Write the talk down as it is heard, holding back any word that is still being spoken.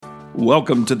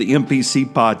Welcome to the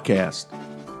MPC Podcast.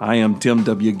 I am Tim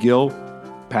W. Gill,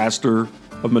 pastor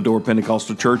of Medora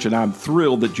Pentecostal Church, and I'm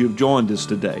thrilled that you've joined us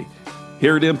today.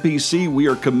 Here at MPC, we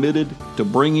are committed to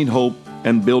bringing hope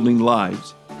and building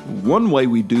lives. One way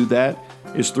we do that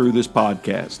is through this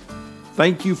podcast.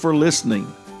 Thank you for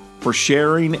listening, for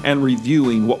sharing and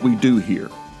reviewing what we do here.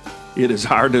 It is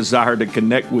our desire to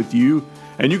connect with you,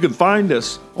 and you can find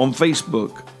us on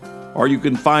Facebook, or you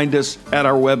can find us at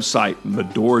our website,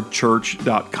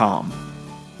 medorachurch.com.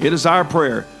 It is our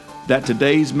prayer that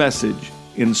today's message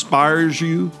inspires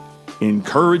you,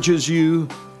 encourages you,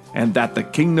 and that the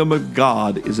kingdom of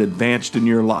God is advanced in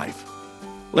your life.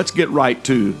 Let's get right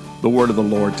to the word of the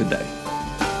Lord today.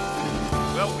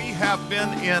 Well, we have been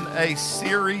in a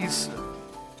series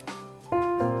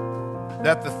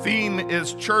that the theme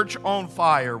is Church on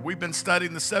Fire. We've been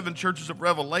studying the 7 churches of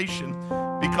Revelation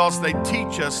because they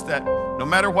teach us that no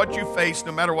matter what you face,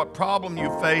 no matter what problem you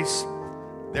face,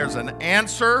 there's an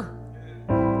answer,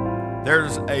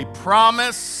 there's a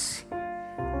promise.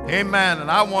 Amen. And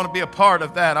I want to be a part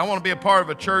of that. I want to be a part of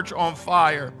a church on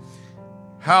fire.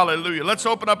 Hallelujah. Let's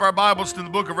open up our Bibles to the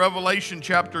book of Revelation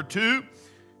chapter 2.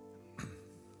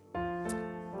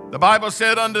 The Bible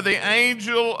said, unto the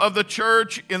angel of the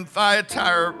church in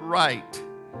Thyatira write,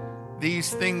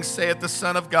 these things saith the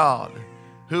Son of God,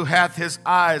 who hath his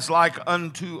eyes like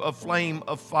unto a flame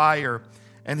of fire,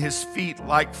 and his feet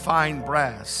like fine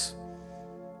brass.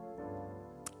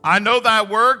 I know thy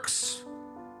works,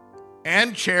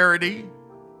 and charity,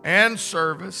 and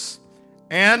service,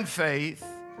 and faith,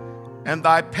 and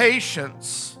thy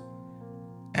patience,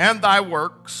 and thy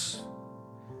works,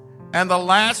 and the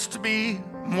last to be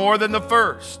more than the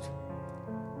first.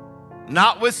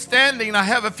 Notwithstanding, I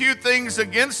have a few things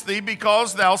against thee,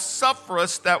 because thou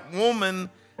sufferest that woman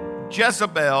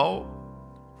Jezebel,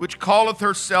 which calleth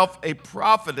herself a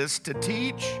prophetess, to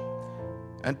teach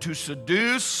and to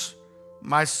seduce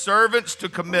my servants to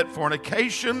commit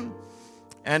fornication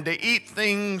and to eat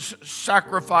things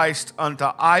sacrificed unto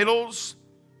idols.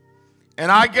 And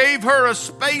I gave her a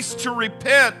space to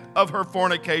repent of her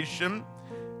fornication.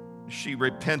 She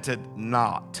repented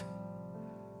not.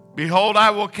 Behold,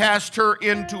 I will cast her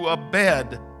into a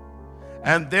bed,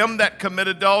 and them that commit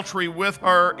adultery with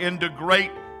her into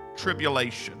great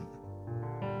tribulation,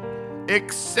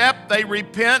 except they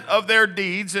repent of their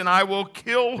deeds, and I will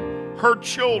kill her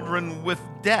children with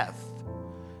death.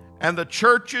 And the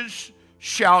churches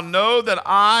shall know that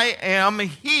I am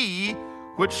he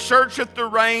which searcheth the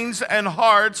reins and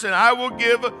hearts, and I will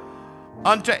give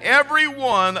unto every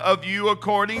one of you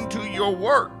according to your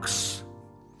works.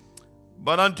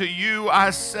 But unto you I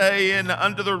say, and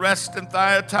unto the rest in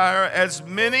Thyatira, as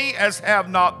many as have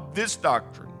not this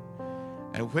doctrine,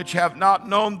 and which have not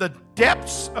known the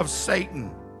depths of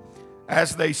Satan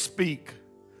as they speak,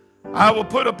 I will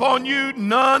put upon you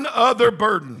none other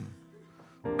burden,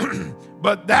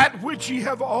 but that which ye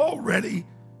have already,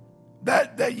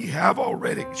 that ye have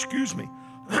already,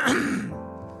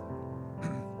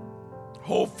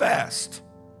 hold fast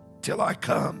till I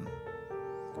come.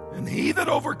 And he that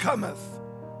overcometh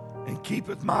and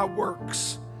keepeth my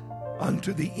works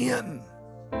unto the end,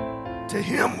 to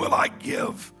him will I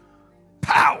give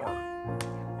power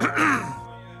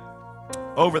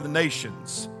over the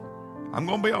nations. I'm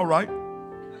going to be all right.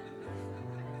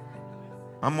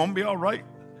 I'm going to be all right.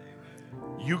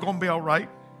 You're going to be all right.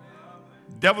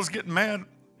 Devil's getting mad.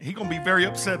 He's going to be very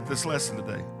upset at this lesson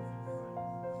today.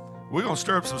 We're going to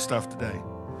stir up some stuff today.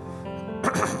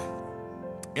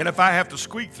 And if I have to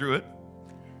squeak through it,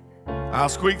 I'll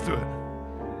squeak through it.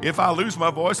 If I lose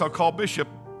my voice, I'll call Bishop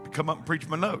to come up and preach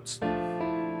my notes.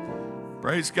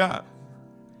 Praise God.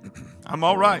 I'm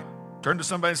all right. Turn to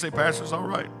somebody and say, Pastor's all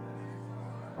right.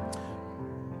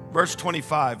 Verse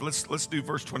 25. Let's do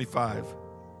verse 25.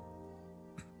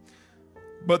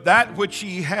 But that which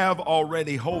ye have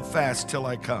already hold fast till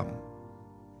I come.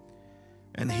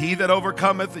 And he that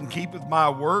overcometh and keepeth my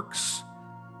works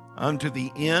unto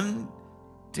the end,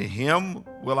 to him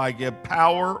will I give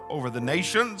power over the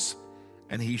nations,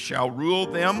 and he shall rule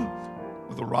them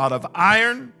with a rod of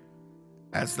iron,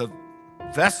 as the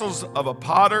vessels of a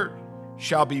potter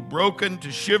shall be broken to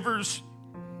shivers,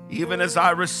 even as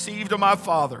I received of my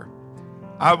Father.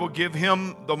 I will give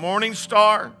him the morning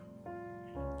star.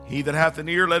 He that hath an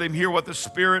ear, let him hear what the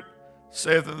Spirit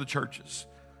saith in the churches.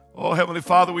 Oh, Heavenly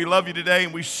Father, we love you today,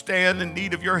 and we stand in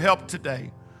need of your help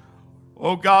today.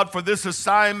 Oh, God, for this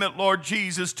assignment, Lord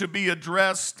Jesus, to be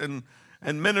addressed and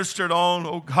ministered on,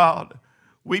 oh, God.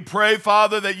 We pray,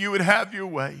 Father, that you would have your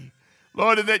way.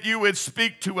 Lord, and that you would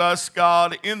speak to us,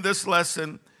 God, in this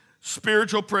lesson,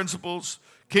 spiritual principles,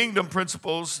 kingdom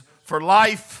principles for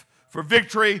life, for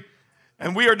victory,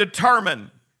 And we are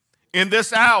determined in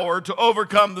this hour to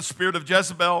overcome the spirit of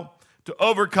Jezebel, to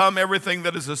overcome everything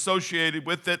that is associated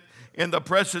with it. In the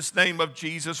precious name of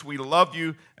Jesus, we love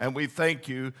you and we thank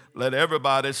you. Let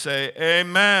everybody say amen.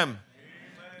 Amen.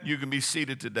 You can be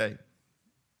seated today.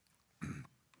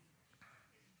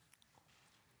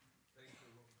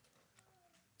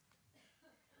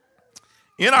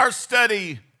 In our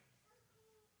study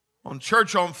on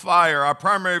Church on Fire, our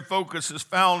primary focus is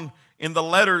found in the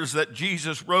letters that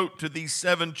Jesus wrote to these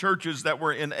 7 churches that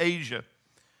were in Asia.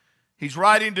 He's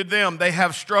writing to them. They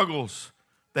have struggles.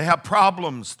 They have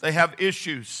problems. They have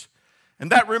issues.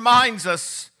 And that reminds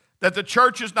us that the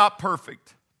church is not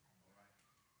perfect.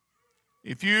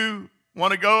 If you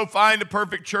want to go find a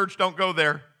perfect church, don't go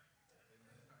there,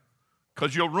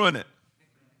 because you'll ruin it.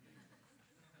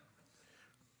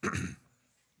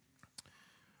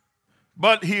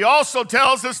 But he also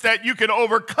tells us that you can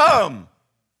overcome.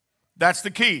 That's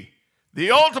the key.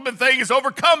 The ultimate thing is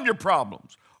overcome your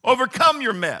problems, overcome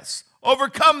your mess,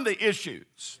 overcome the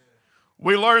issues.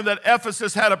 We learned that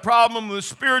Ephesus had a problem with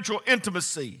spiritual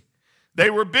intimacy.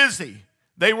 They were busy,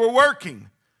 they were working,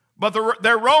 but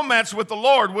their romance with the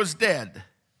Lord was dead.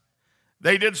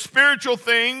 They did spiritual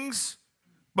things,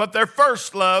 but their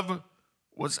first love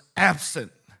was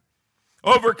absent.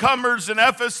 Overcomers in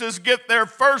Ephesus get their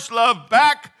first love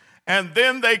back, and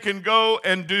then they can go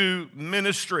and do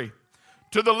ministry.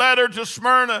 To the letter to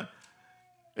Smyrna,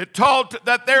 it taught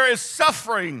that there is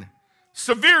suffering,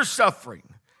 severe suffering,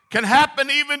 can happen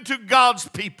even to God's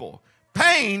people.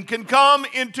 Pain can come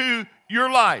into your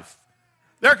life.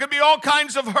 There can be all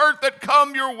kinds of hurt that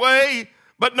come your way,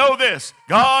 but know this,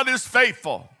 God is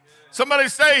faithful. Somebody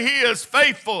say He is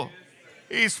faithful.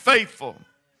 He's faithful.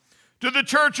 To the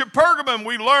church of Pergamum,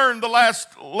 we learned the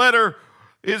last letter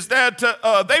is that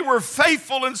they were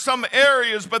faithful in some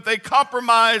areas, but they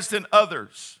compromised in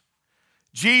others.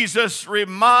 Jesus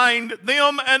reminded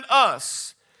them and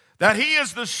us that He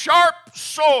is the sharp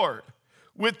sword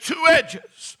with 2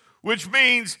 edges, which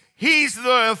means He's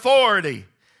the authority.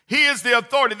 He is the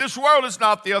authority. This world is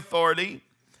not the authority.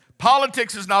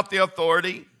 Politics is not the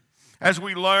authority. As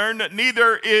we learn,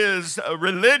 neither is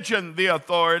religion the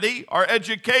authority or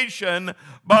education,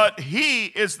 but He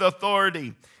is the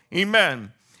authority.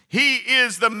 Amen. He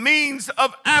is the means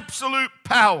of absolute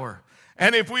power.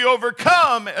 And if we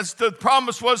overcome, as the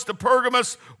promise was to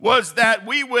Pergamos, was that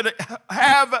we would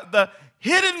have the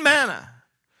hidden manna.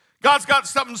 God's got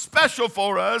something special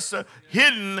for us,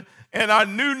 hidden in our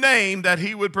new name that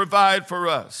He would provide for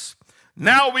us.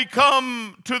 Now we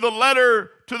come to the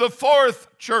letter to the 4th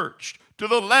church, to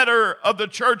the letter of the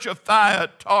church of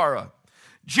Thyatira.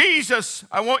 Jesus,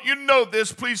 I want you to know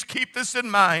this, please keep this in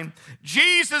mind.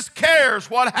 Jesus cares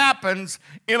what happens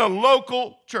in a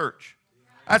local church.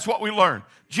 That's what we learn.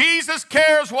 Jesus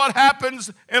cares what happens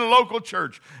in a local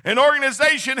church. An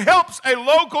organization helps a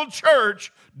local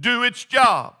church do its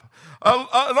job.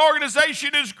 An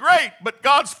organization is great, but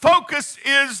God's focus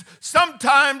is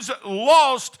sometimes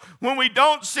lost when we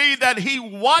don't see that He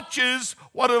watches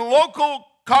what a local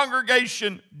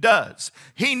congregation does.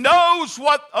 He knows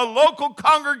what a local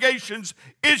congregation's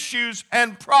issues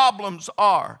and problems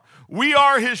are. We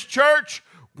are His church.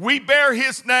 We bear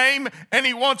His name, and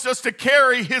He wants us to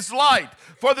carry His light.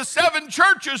 For the 7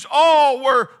 churches, all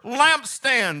were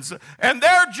lampstands, and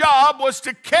their job was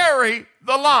to carry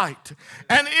the light.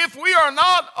 And if we are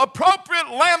not appropriate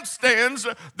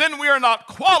lampstands, then we are not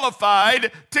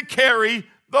qualified to carry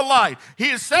the light. He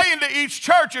is saying to each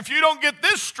church, if you don't get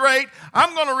this straight,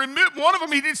 I'm going to remove one of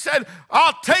them. He said,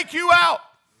 I'll take you out.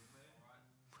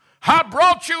 I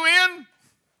brought you in.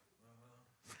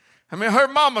 I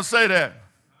heard Mama say that.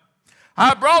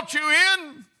 I brought you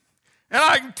in, and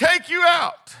I can take you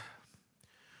out.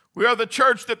 We are the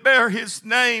church that bear His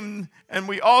name, and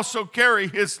we also carry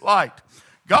His light.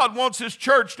 God wants His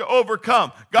church to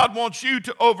overcome. God wants you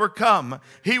to overcome.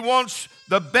 He wants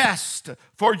the best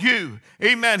for you.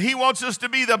 Amen. He wants us to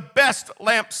be the best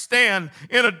lampstand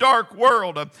in a dark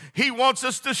world. He wants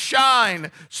us to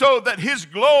shine so that His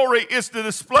glory is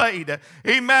displayed.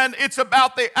 Amen. It's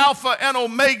about the Alpha and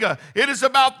Omega. It is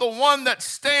about the one that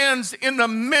stands in the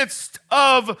midst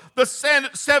of the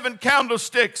 7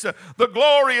 candlesticks. The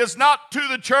glory is not to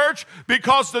the church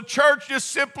because the church just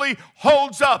simply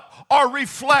holds up or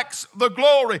reflects the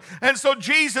glory. And so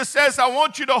Jesus says, I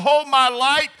want you to hold my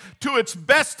light to its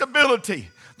best ability.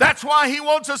 That's why He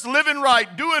wants us living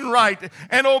right, doing right,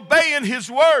 and obeying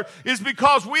His word, is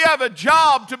because we have a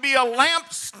job to be a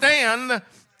lampstand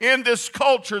in this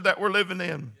culture that we're living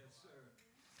in.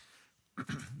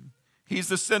 He's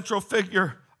the central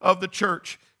figure of the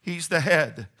church. He's the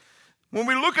head. When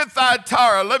we look at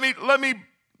Thyatira, let me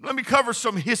let me cover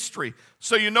some history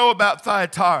so you know about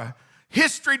Thyatira.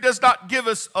 History does not give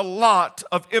us a lot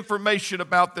of information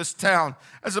about this town.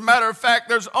 As a matter of fact,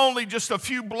 there's only just a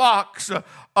few blocks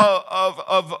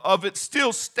of it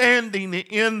still standing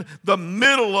in the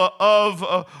middle of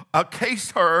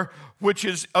Kayseri, which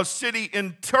is a city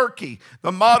in Turkey.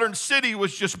 The modern city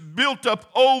was just built up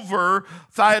over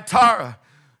Thyatira.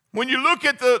 When you look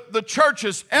at the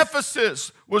churches,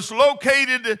 Ephesus was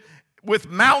located with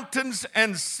mountains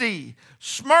and sea.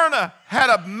 Smyrna had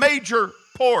a major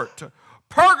port.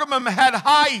 Pergamum had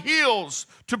high hills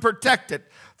to protect it.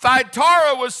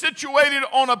 Thyatira was situated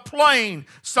on a plain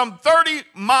some 30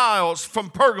 miles from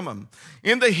Pergamum.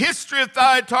 In the history of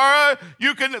Thyatira,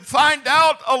 you can find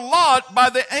out a lot by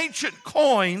the ancient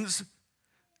coins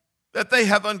that they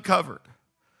have uncovered.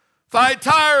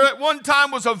 Thyatira at one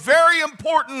time was a very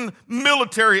important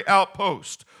military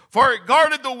outpost, for it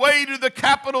guarded the way to the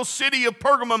capital city of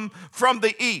Pergamum from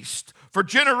the east. For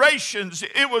generations,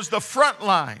 it was the front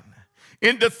line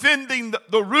in defending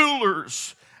the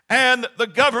rulers and the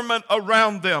government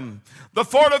around them. The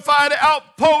fortified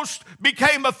outpost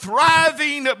became a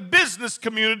thriving business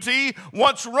community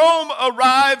once Rome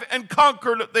arrived and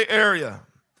conquered the area.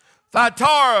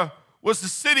 Thyatira was the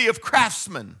city of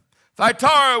craftsmen.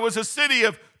 Thyatira was a city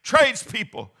of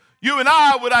tradespeople. You and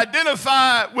I would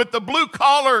identify with the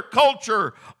blue-collar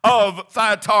culture of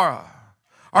Thyatira.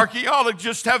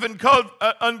 Archaeologists have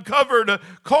uncovered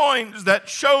coins that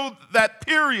show that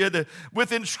period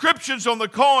with inscriptions on the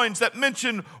coins that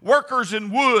mention workers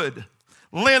in wood,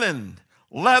 linen,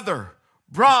 leather,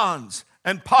 bronze,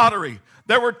 and pottery.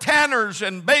 There were tanners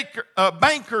and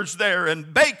bankers there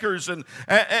and bakers. And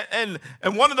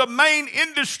one of the main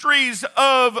industries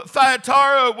of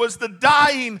Thyatira was the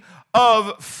dyeing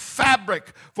of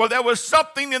fabric. For there was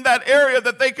something in that area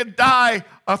that they could dye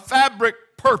a fabric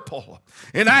purple.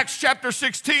 In Acts chapter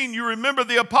 16, you remember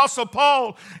the Apostle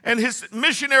Paul and his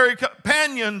missionary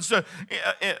companions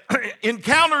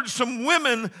encountered some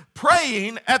women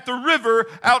praying at the river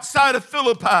outside of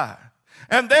Philippi.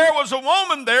 And there was a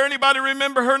woman there. Anybody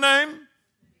remember her name?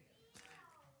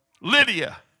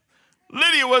 Lydia.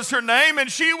 Lydia was her name, and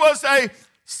she was a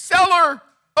seller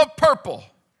of purple.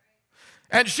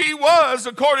 And she was,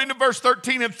 according to verse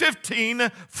 13 and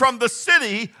 15, from the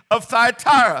city of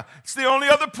Thyatira. It's the only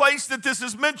other place that this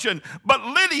is mentioned. But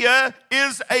Lydia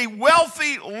is a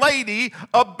wealthy lady,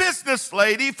 a business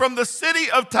lady from the city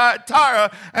of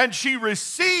Thyatira, and she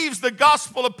receives the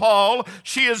gospel of Paul.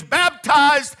 She is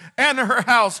baptized and her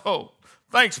household.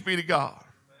 Thanks be to God.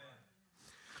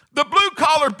 The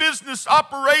blue-collar business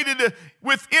operated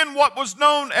within what was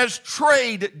known as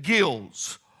trade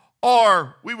guilds,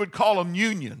 or we would call them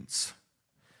unions.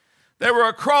 They were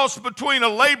a cross between a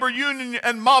labor union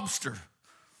and mobster.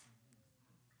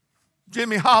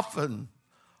 Jimmy Hoffa,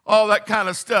 all that kind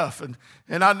of stuff.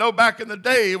 And I know back in the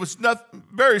day, it was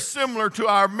very similar to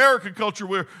our American culture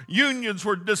where unions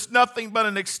were just nothing but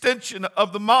an extension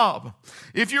of the mob.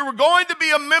 If you were going to be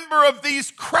a member of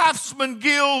these craftsman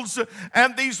guilds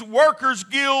and these workers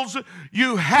guilds,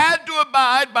 you had to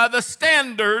abide by the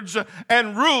standards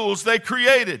and rules they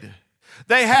created.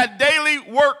 They had daily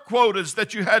work quotas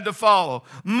that you had to follow,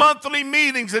 monthly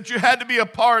meetings that you had to be a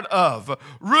part of,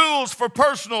 rules for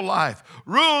personal life,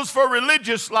 rules for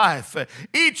religious life.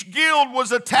 Each guild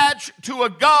was attached to a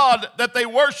god that they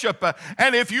worship,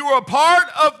 and if you were a part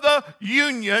of the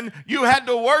union, you had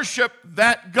to worship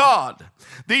that god.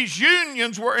 These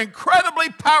unions were incredibly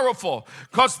powerful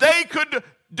because they could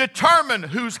determine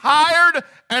who's hired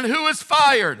and who is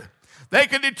fired. They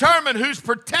can determine who's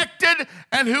protected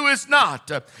and who is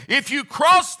not. If you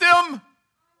cross them,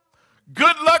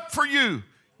 good luck for you.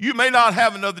 You may not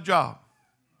have another job.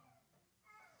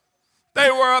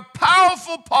 They were a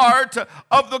powerful part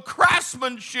of the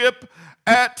craftsmanship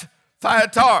at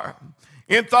Thyatira.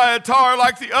 In Thyatira,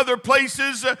 like the other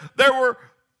places, there were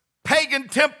pagan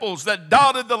temples that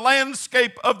dotted the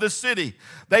landscape of the city.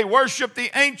 They worshiped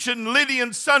the ancient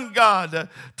Lydian sun god,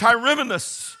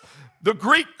 Tyrannus. The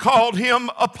Greek called him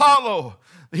Apollo.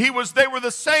 They were the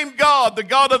same God, the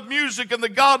God of music and the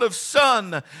God of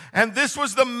sun. And this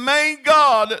was the main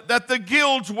God that the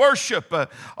guilds worship.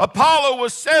 Apollo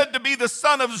was said to be the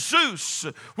son of Zeus,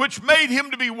 which made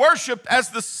him to be worshiped as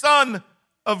the son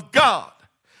of God.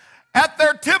 At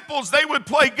their temples, they would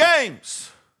play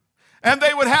games, and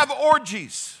they would have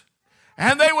orgies,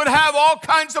 and they would have all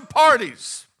kinds of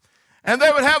parties, and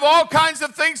they would have all kinds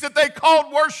of things that they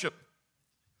called worship.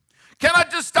 Can I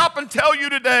just stop and tell you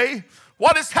today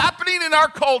what is happening in our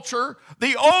culture,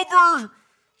 the over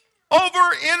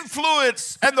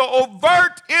influence and the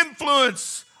overt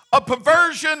influence of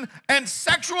perversion and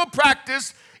sexual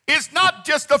practice is not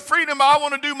just a freedom, I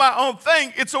want to do my own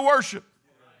thing. It's a worship.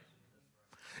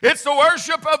 It's the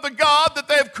worship of the God that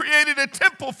they have created a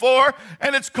temple for,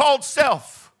 and it's called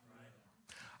self.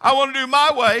 I want to do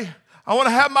my way. I want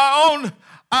to have my own.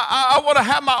 I want to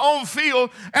have my own feel.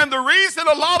 And the reason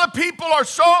a lot of people are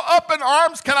so up in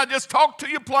arms, can I just talk to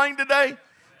you plain today?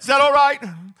 Is that all right?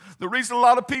 The reason a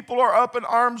lot of people are up in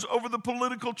arms over the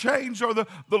political change or the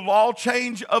law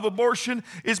change of abortion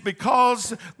is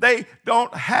because they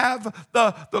don't have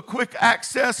the quick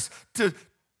access to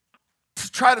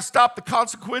try to stop the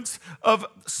consequence of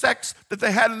sex that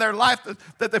they had in their life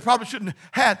that they probably shouldn't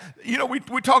have had. You know, we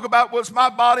talk about what's my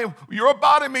body. Your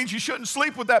body means you shouldn't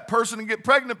sleep with that person and get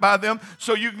pregnant by them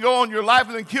so you can go on your life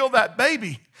and then kill that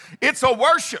baby. It's a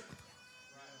worship.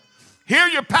 Hear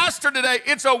your pastor today.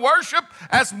 It's a worship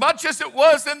as much as it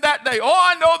was in that day. Oh,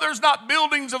 I know there's not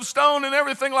buildings of stone and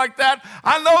everything like that.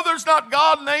 I know there's not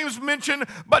God names mentioned,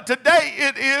 but today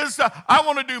it is. I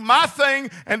want to do my thing,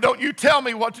 and don't you tell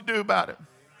me what to do about it.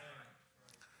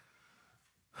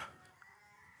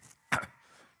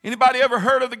 Anybody ever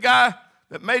heard of the guy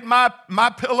that made my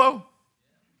pillow?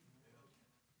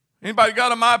 Anybody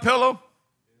got a My Pillow?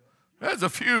 There's a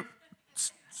few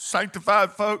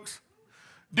sanctified folks.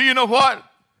 Do you know what?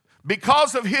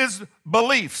 Because of his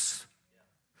beliefs,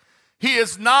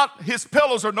 his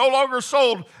pillows are no longer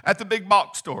sold at the big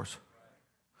box stores.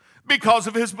 Because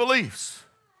of his beliefs.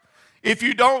 If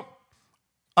you don't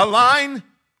align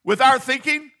with our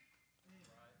thinking,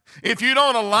 if you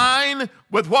don't align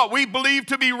with what we believe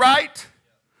to be right,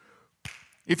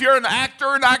 if you're an actor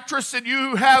or an actress and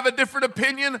you have a different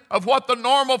opinion of what the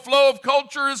normal flow of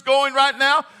culture is going right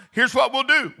now, here's what we'll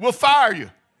do. We'll fire you.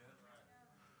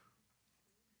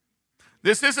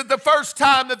 This isn't the first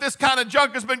time that this kind of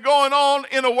junk has been going on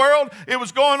in the world. It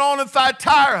was going on in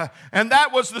Thyatira. And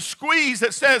that was the squeeze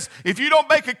that says, if you don't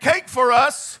bake a cake for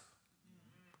us,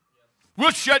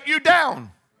 we'll shut you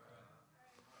down.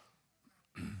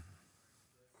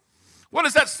 What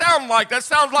does that sound like? That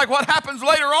sounds like what happens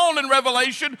later on in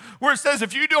Revelation, where it says,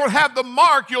 if you don't have the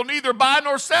mark, you'll neither buy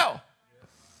nor sell.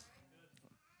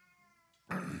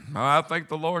 I thank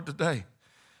the Lord today.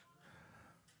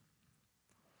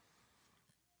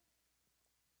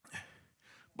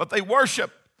 But they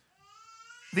worship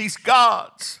these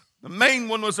gods. The main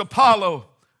one was Apollo,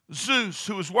 Zeus,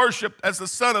 who was worshiped as the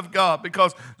son of God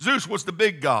because Zeus was the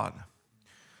big god.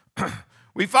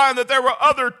 We find that there were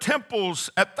other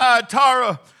temples at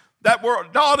Thyatira that were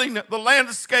dotting the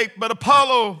landscape, but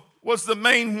Apollo was the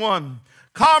main one.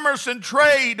 Commerce and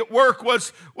trade work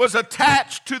was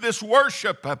attached to this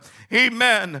worship.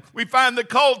 Amen. We find the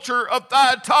culture of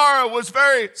Thyatira was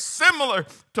very similar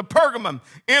to Pergamum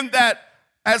in that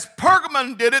as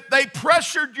Pergamum did it, they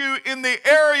pressured you in the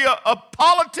area of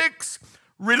politics,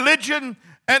 religion,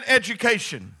 and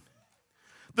education.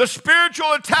 The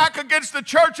spiritual attack against the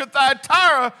church of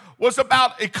Thyatira was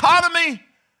about economy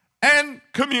and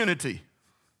community.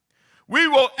 We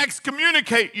will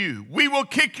excommunicate you. We will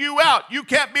kick you out. You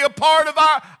can't be a part of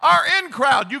our in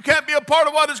crowd. You can't be a part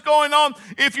of what is going on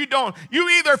if you don't. You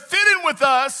either fit in with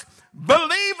us,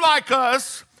 believe like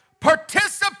us,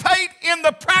 participate in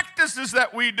the practices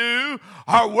that we do,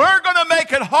 or we're going to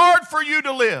make it hard for you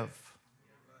to live.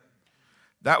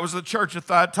 That was the church of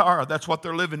Thyatira. That's what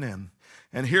they're living in.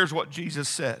 And here's what Jesus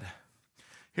said.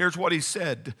 Here's what he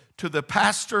said to the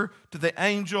pastor, to the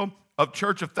angel of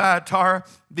church of Thyatira.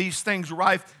 These things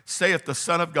write, saith the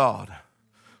Son of God.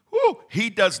 Woo, he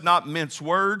does not mince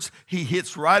words. He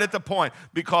hits right at the point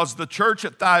because the church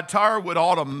at Thyatira would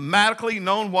automatically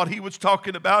known what he was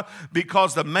talking about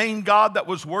because the main god that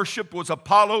was worshipped was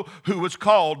Apollo, who was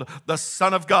called the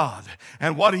Son of God.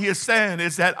 And what he is saying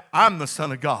is that I'm the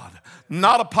Son of God,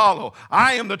 not Apollo.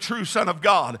 I am the true Son of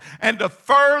God. And to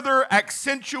further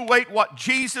accentuate what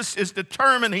Jesus is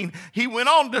determining, he went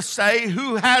on to say,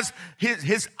 who has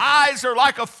his eyes are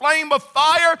like a flame of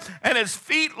fire and his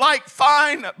feet like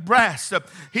fine brass.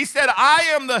 He said,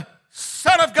 I am the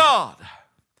Son of God.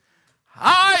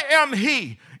 I am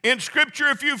he. In Scripture,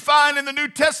 if you find in the New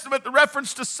Testament the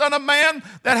reference to Son of Man,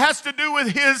 that has to do with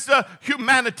his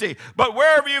humanity. But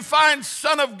wherever you find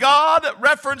Son of God,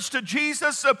 reference to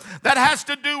Jesus, that has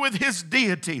to do with his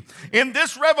deity. In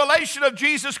this revelation of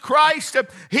Jesus Christ,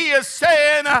 he is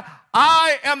saying,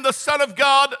 I am the Son of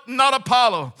God, not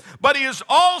Apollo. But he is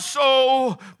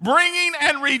also bringing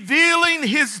and revealing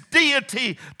his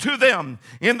deity to them.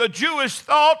 In the Jewish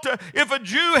thought, if a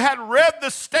Jew had read the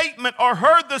statement or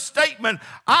heard the statement,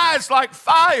 eyes like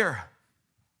fire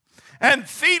and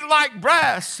feet like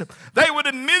brass, they would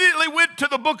immediately went to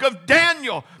the book of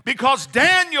Daniel, because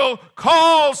Daniel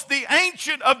calls the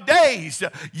Ancient of Days,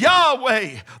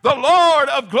 Yahweh, the Lord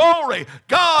of glory,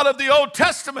 God of the Old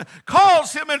Testament,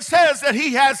 calls him and says that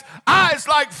he has eyes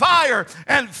like fire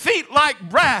and feet like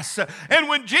brass. And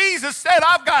when Jesus said,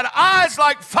 I've got eyes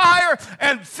like fire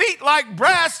and feet like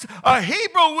brass, a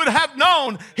Hebrew would have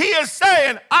known he is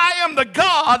saying, I am the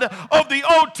God of the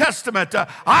Old Testament.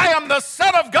 I am the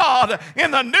Son of God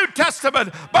in the New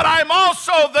Testament, but I'm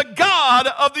also the God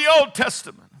of the Old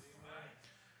Testament.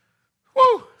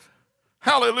 Woo!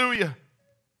 Hallelujah.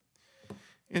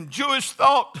 In Jewish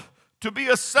thought, to be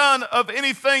a son of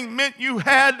anything meant you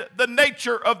had the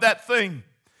nature of that thing.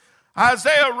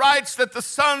 Isaiah writes that the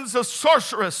sons of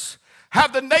sorceress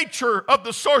have the nature of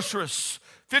the sorceress.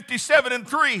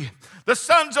 57:3. The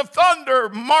sons of thunder,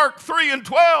 Mark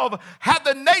 3:12, had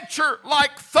the nature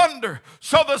like thunder.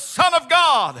 So the Son of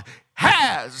God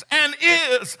has and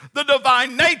is the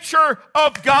divine nature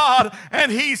of God.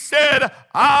 And he said,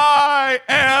 I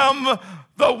am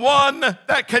the one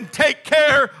that can take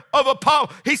care of a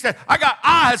problem. He said, I got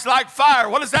eyes like fire.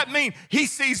 What does that mean? He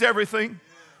sees everything.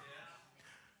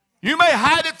 You may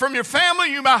hide it from your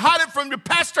family. You may hide it from your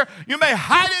pastor. You may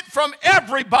hide it from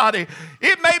everybody.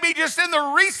 It may be just in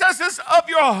the recesses of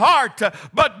your heart.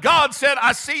 But God said,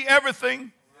 I see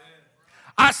everything.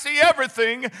 I see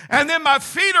everything. And then my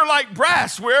feet are like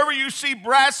brass. Wherever you see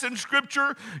brass in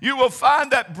Scripture, you will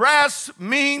find that brass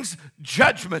means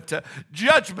judgment.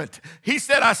 Judgment. He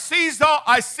said, I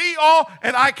see all,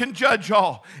 and I can judge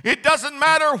all. It doesn't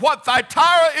matter what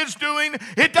Thyatira is doing.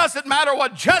 It doesn't matter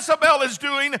what Jezebel is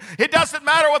doing. It doesn't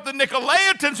matter what the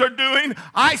Nicolaitans are doing.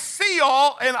 I see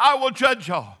all, and I will judge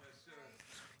all.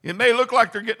 It may look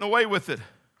like they're getting away with it,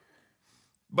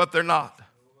 but they're not.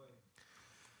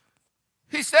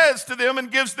 He says to them and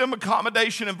gives them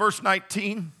accommodation in verse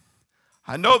 19.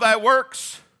 I know thy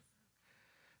works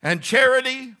and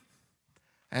charity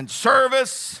and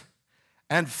service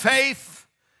and faith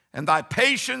and thy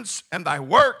patience and thy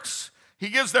works. He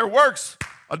gives their works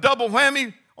a double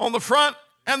whammy on the front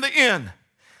and the end.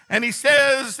 And he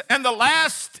says, and the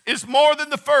last is more than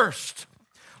the first.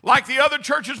 Like the other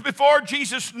churches before,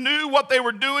 Jesus knew what they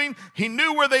were doing. He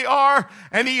knew where they are,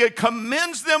 and he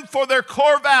commends them for their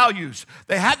core values.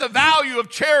 They had the value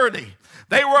of charity.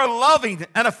 They were a loving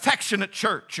and affectionate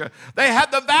church. They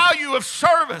had the value of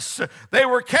service. They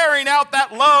were carrying out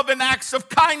that love in acts of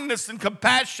kindness and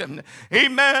compassion.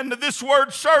 Amen. This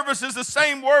word service is the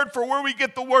same word for where we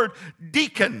get the word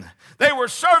deacon. They were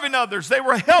serving others. They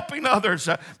were helping others.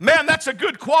 Man, that's a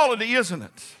good quality, isn't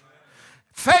it?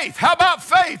 Faith. How about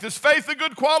faith? Is faith a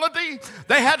good quality?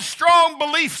 They had strong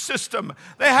belief system.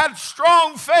 They had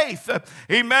strong faith.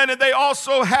 Amen. And they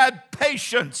also had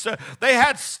patience. They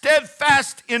had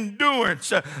steadfast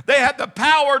endurance. They had the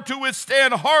power to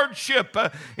withstand hardship.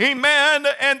 Amen.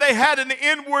 And they had an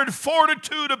inward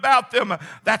fortitude about them.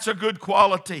 That's a good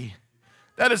quality.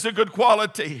 That is a good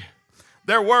quality.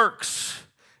 Their works.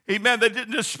 Amen. They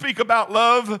didn't just speak about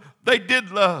love. They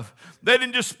did love. They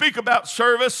didn't just speak about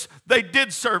service, they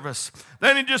did service.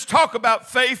 They didn't just talk about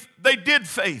faith, they did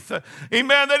faith.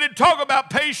 Amen. They didn't talk about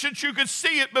patience, you could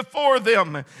see it before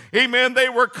them. Amen. They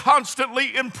were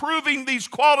constantly improving these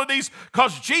qualities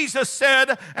because Jesus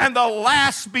said, and the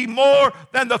last be more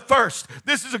than the first.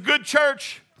 This is a good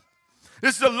church.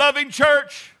 This is a loving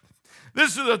church.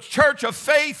 This is a church of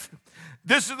faith.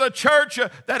 This is a church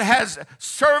that has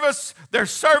service. They're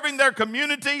serving their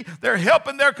community. They're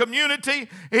helping their community.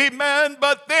 Amen.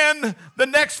 But then the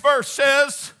next verse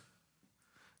says,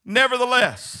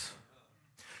 nevertheless.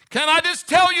 Can I just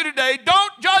tell you today,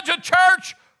 don't judge a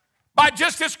church by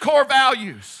just its core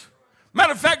values.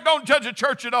 Matter of fact, don't judge a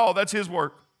church at all. That's his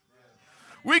work.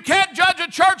 We can't judge a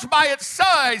church by its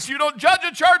size. You don't judge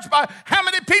a church by how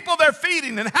many people they're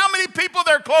feeding and how many people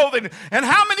they're clothing and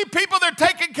how many people they're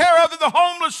taking care of in the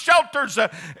homeless shelters.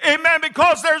 Amen.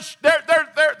 Because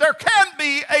there can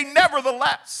be a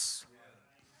nevertheless.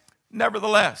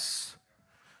 Nevertheless.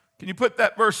 Can you put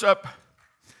that verse up?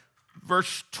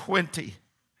 Verse 20.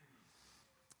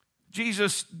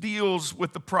 Jesus deals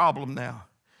with the problem now.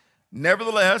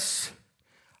 Nevertheless,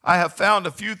 I have found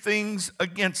a few things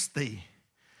against thee.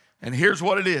 And here's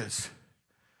what it is.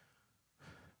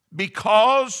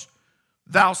 Because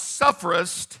thou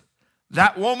sufferest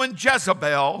that woman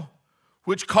Jezebel,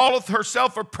 which calleth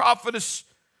herself a prophetess,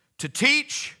 to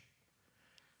teach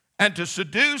and to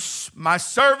seduce my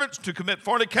servants to commit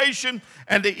fornication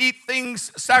and to eat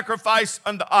things sacrificed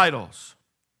unto idols.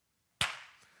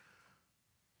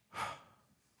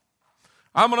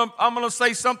 I'm gonna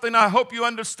say something I hope you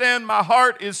understand. My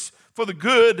heart is for the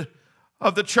good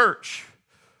of the church.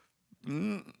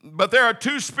 But there are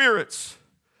two spirits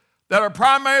that are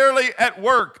primarily at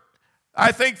work.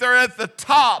 I think they're at the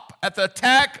top, at the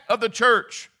attack of the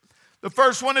church. The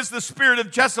first one is the spirit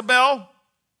of Jezebel,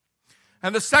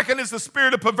 and the second is the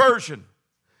spirit of perversion.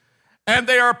 And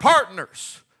they are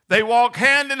partners. They walk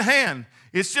hand in hand.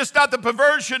 It's just not the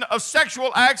perversion of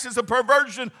sexual acts, it's a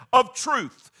perversion of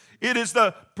truth. It is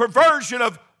the perversion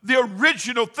of the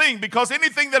original thing, because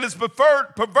anything that is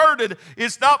perverted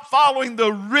is not following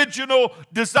the original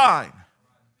design.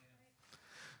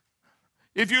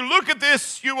 If you look at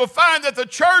this, you will find that the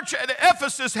church at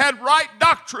Ephesus had right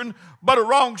doctrine, but a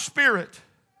wrong spirit.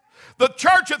 The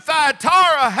church at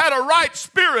Thyatira had a right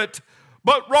spirit,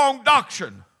 but wrong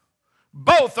doctrine.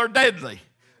 Both are deadly.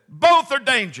 Both are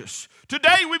dangerous.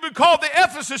 Today we would call the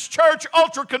Ephesus church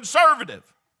ultra-conservative.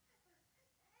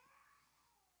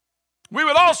 We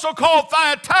would also call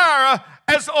Thyatira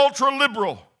as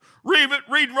ultra-liberal.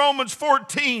 Read Romans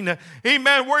 14,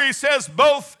 amen, where he says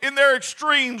both in their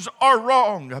extremes are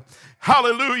wrong.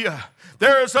 Hallelujah.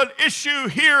 There is an issue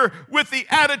here with the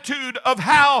attitude of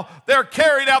how they're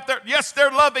carried out there. Yes, they're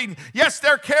loving. Yes,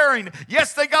 they're caring.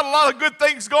 Yes, they got a lot of good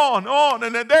things going on,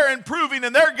 and they're improving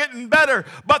and they're getting better,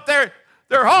 but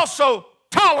they're also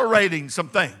tolerating some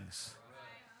things.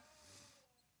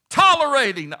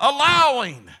 Tolerating,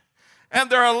 allowing. And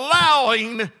they're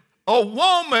allowing a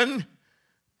woman,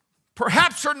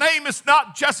 perhaps her name is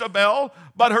not Jezebel,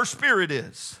 but her spirit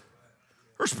is.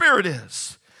 Her spirit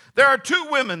is. There are two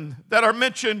women that are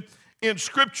mentioned in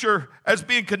Scripture as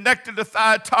being connected to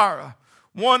Thyatira.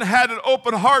 One had an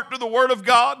open heart to the Word of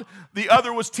God. The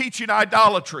other was teaching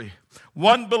idolatry.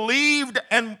 One believed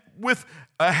and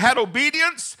had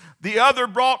obedience. The other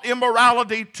brought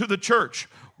immorality to the church.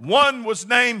 One was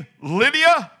named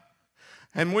Lydia.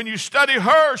 And when you study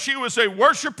her, she was a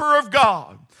worshiper of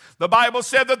God. The Bible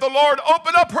said that the Lord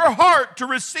opened up her heart to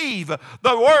receive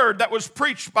the word that was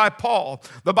preached by Paul.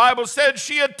 The Bible said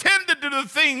she attended to the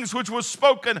things which was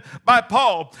spoken by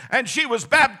Paul, and she was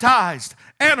baptized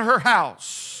and her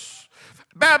house.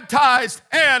 Baptized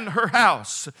and her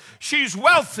house. She's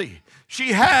wealthy.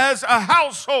 She has a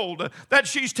household that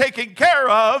she's taking care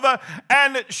of,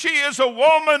 and she is a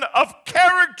woman of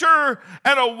character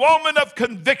and a woman of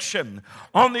conviction.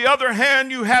 On the other hand,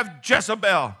 you have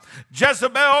Jezebel.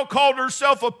 Jezebel called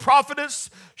herself a prophetess.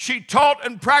 She taught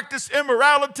and practiced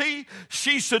immorality.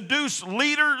 She seduced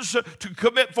leaders to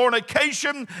commit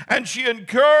fornication, and she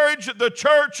encouraged the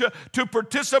church to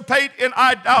participate in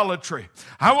idolatry.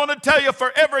 I want to tell you,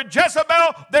 for every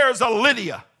Jezebel, there is a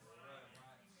Lydia.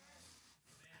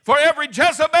 For every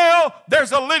Jezebel,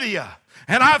 there's a Lydia.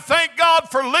 And I thank God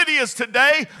for Lydias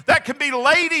today that can be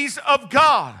ladies of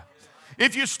God.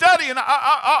 If you study, and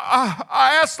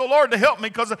I ask the Lord to help me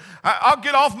because I'll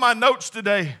get off my notes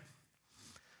today.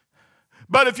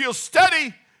 But if you'll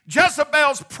study,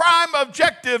 Jezebel's prime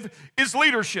objective is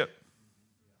leadership.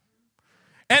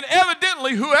 And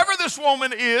evidently, whoever this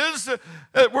woman is,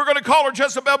 we're going to call her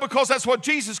Jezebel because that's what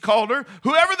Jesus called her.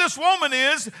 Whoever this woman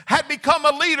is had become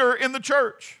a leader in the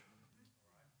church.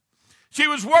 She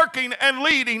was working and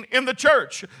leading in the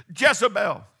church.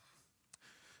 Jezebel.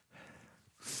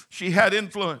 She had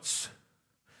influence.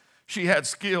 She had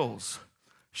skills.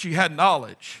 She had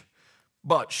knowledge.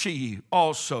 But she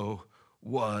also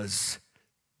was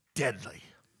deadly.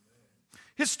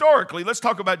 Historically, let's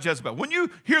talk about Jezebel. When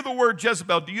you hear the word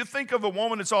Jezebel, do you think of a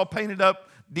woman that's all painted up,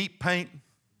 deep paint? Is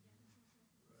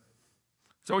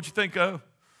that what you think of?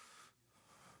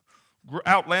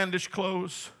 Outlandish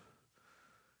clothes?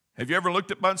 Have you ever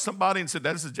looked at somebody and said,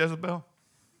 that is a Jezebel?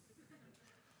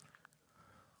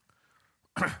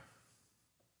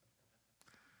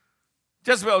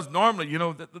 Jezebel is normally,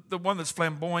 the one that's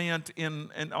flamboyant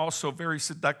and also very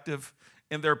seductive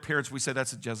in their appearance. We say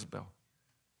that's a Jezebel.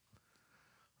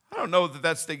 I don't know that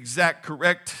that's the exact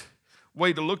correct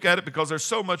way to look at it because there's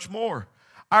so much more.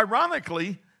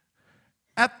 Ironically,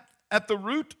 at the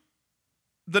root,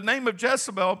 the name of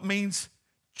Jezebel means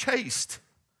chaste.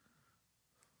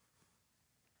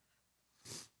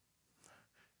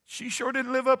 She sure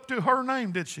didn't live up to her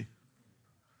name, did she?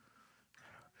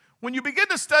 When you begin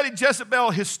to study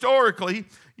Jezebel historically,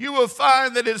 you will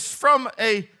find that it's from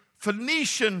a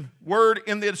Phoenician word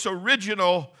in its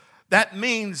original that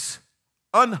means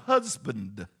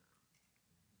unhusbanded,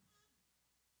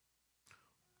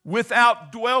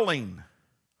 without dwelling,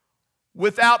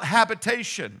 without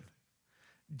habitation.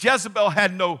 Jezebel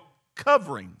had no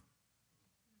covering.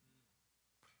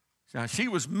 Now, she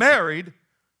was married,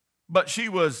 but she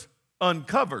was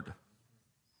uncovered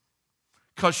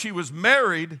because she was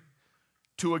married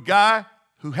to a guy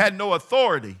who had no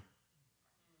authority.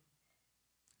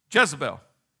 Jezebel.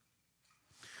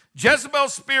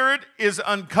 Jezebel's spirit is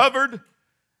uncovered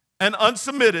and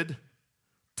unsubmitted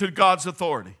to God's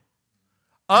authority.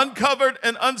 Uncovered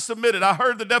and unsubmitted. I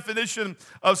heard the definition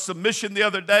of submission the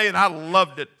other day, and I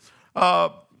loved it.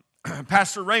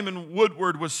 Pastor Raymond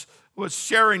Woodward was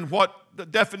sharing what the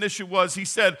definition was. He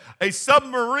said, a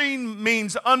submarine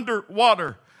means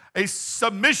underwater. A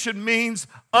submission means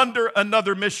under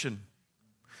another mission.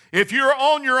 If you're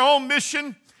on your own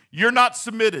mission, you're not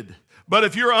submitted. But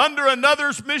if you're under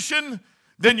another's mission,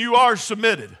 then you are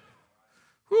submitted.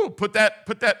 Whew, put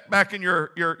that back in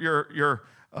your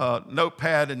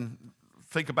notepad and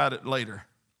think about it later.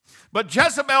 But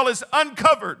Jezebel is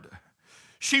uncovered.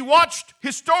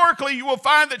 Historically, you will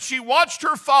find that she watched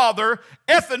her father,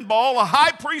 Ethanbal, a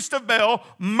high priest of Baal,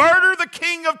 murder the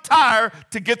king of Tyre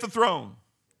to get the throne.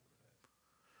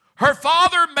 Her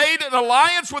father made an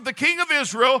alliance with the king of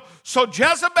Israel, so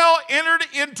Jezebel entered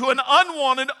into an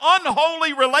unwanted,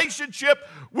 unholy relationship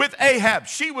with Ahab.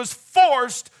 She was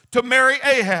forced to marry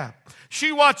Ahab.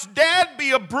 She watched dad be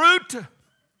a brute.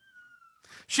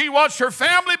 She watched her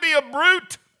family be a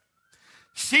brute.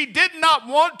 She did not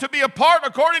want to be a part,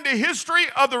 according to history,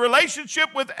 of the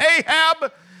relationship with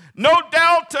Ahab. No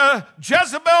doubt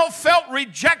Jezebel felt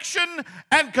rejection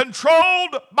and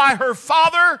controlled by her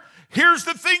father. Here's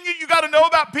the thing you got to know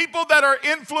about people that are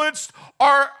influenced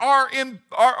are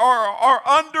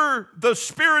under the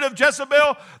spirit of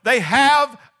Jezebel. They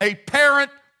have a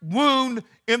parent wound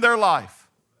in their life.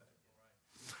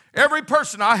 Every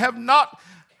person I have not,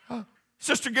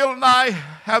 Sister Gill and I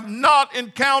have not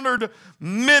encountered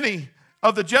many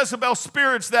of the Jezebel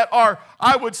spirits that are,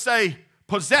 I would say,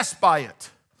 possessed by it.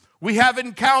 We have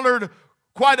encountered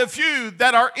quite a few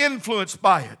that are influenced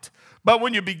by it. But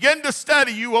when you begin to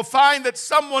study, you will find that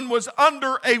someone was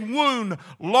under a wound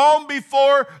long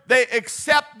before they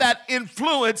accept that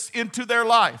influence into their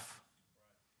life.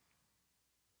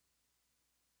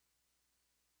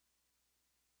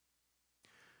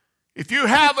 If you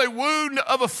have a wound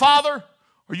of a father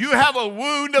or you have a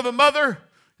wound of a mother,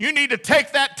 you need to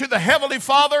take that to the Heavenly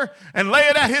Father and lay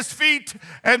it at His feet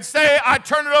and say, I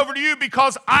turn it over to you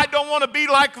because I don't want to be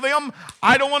like them.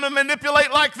 I don't want to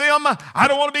manipulate like them. I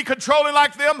don't want to be controlling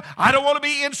like them. I don't want to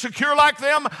be insecure like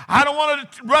them. I don't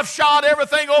want to roughshod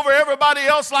everything over everybody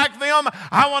else like them.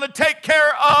 I want to take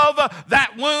care of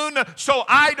that wound so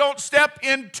I don't step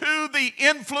into the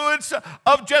influence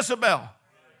of Jezebel.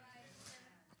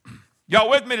 Y'all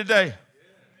with me today?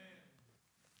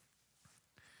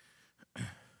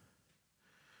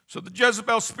 So the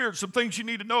Jezebel spirit, some things you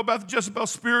need to know about the Jezebel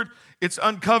spirit. It's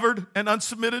uncovered and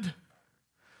unsubmitted.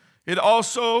 It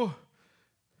also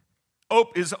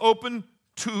is open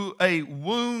to a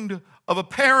wound of a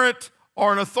parent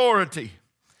or an authority.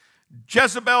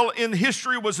 Jezebel in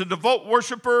history was a devout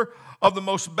worshiper of the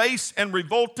most base and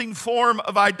revolting form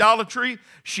of idolatry.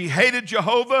 She hated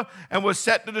Jehovah and was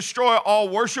set to destroy all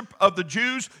worship of the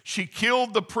Jews. She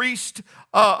killed the priest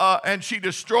and she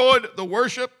destroyed the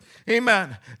worship.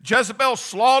 Amen. Jezebel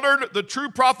slaughtered the true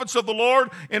prophets of the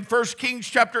Lord in 1 Kings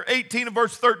chapter 18 and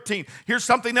verse 13. Here's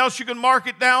something else you can mark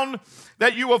it down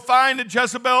that you will find in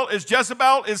Jezebel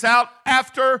is out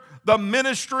after the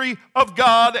ministry of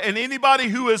God, and anybody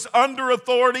who is under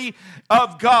authority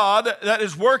of God that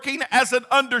is working as an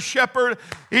under shepherd.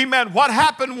 Amen. What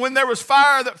happened when there was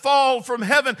fire that fell from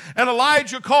heaven and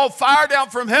Elijah called fire down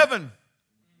from heaven?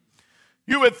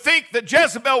 You would think that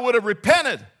Jezebel would have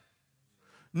repented.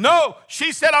 No,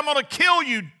 she said, I'm going to kill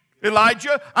you,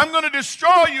 Elijah. I'm going to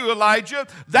destroy you, Elijah.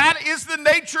 That is the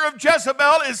nature of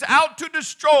Jezebel, is out to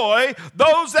destroy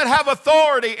those that have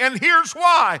authority. And here's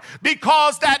why.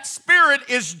 Because that spirit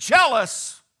is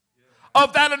jealous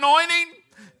of that anointing,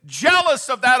 jealous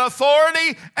of that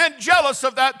authority, and jealous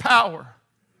of that power.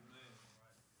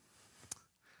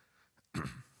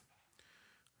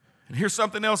 And here's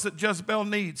something else that Jezebel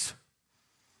needs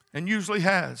and usually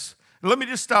has. Let me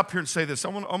just stop here and say this. I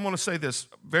want to say this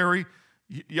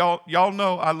y'all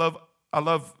know I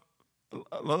love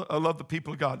the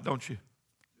people of God, don't you?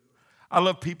 I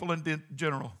love people in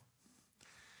general.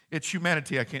 It's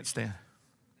humanity I can't stand.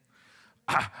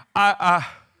 I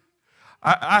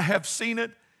have seen it,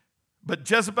 but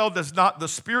Jezebel the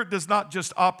spirit does not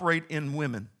just operate in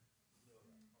women.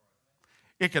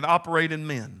 It can operate in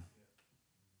men.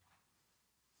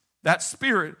 That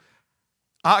spirit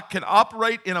can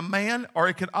operate in a man or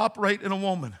it can operate in a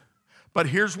woman. But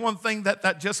here's one thing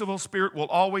that Jezebel spirit will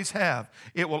always have.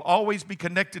 It will always be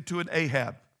connected to an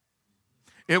Ahab.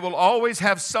 It will always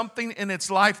have something in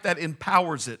its life that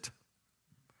empowers it.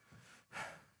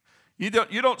 You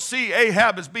don't see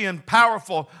Ahab as being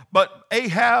powerful, but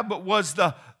Ahab was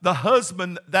the the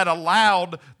husband that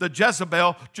allowed the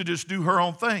Jezebel to just do her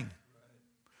own thing.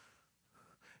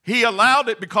 He allowed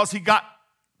it because I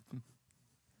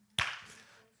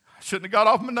shouldn't have got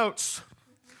off my notes.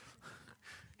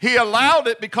 He allowed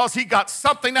it because he got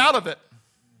something out of it.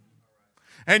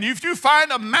 And if you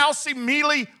find a mousy,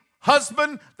 mealy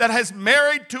husband that has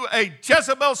married to a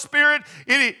Jezebel spirit,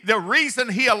 the reason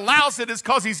he allows it is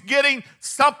because he's getting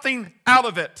something out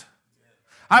of it.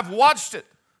 I've watched it.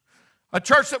 A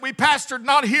church that we pastored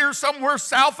not here, somewhere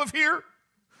south of here.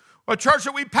 A church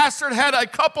that we pastored had a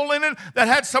couple in it that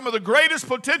had some of the greatest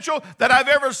potential that I've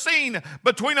ever seen,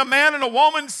 between a man and a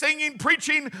woman, singing,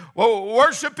 preaching,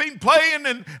 worshiping, playing,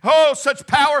 and such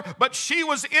power. But she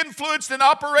was influenced and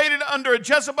operated under a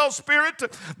Jezebel spirit.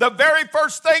 The very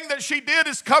first thing that she did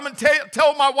is come and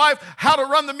tell my wife how to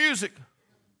run the music.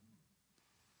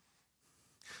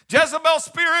 Jezebel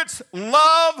spirits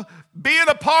love being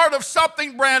a part of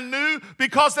something brand new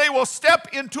because they will step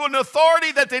into an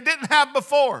authority that they didn't have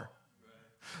before.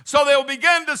 So they'll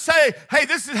begin to say, hey,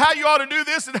 this is how you ought to do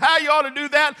this and how you ought to do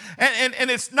that.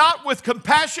 And it's not with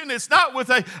compassion. It's not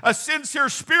with a sincere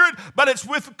spirit, but it's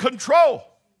with control.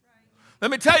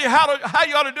 Let me tell you how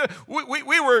you ought to do it.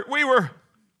 We were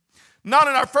not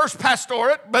in our first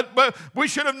pastorate, but we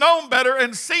should have known better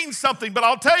and seen something. But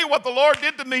I'll tell you what the Lord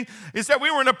did to me is that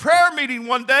we were in a prayer meeting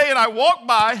one day, and I walked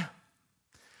by,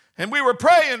 and we were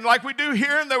praying like we do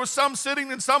here, and there was some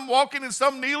sitting and some walking and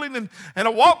some kneeling, and I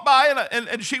walked by,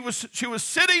 and she was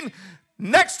sitting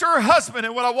next to her husband,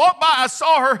 and when I walked by, I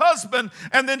saw her husband,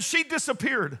 and then she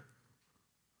disappeared.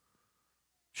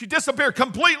 She disappeared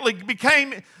completely,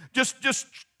 became just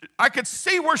I could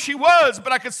see where she was,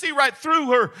 but I could see right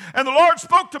through her. And the Lord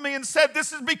spoke to me and said,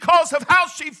 this is because of how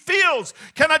she feels.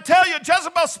 Can I tell you,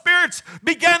 Jezebel spirits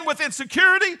begin with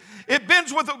insecurity. It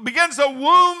begins a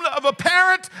wound of a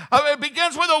parent. It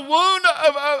begins with a wound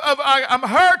of I'm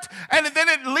hurt. And then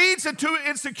it leads into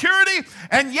insecurity.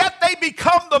 And yet they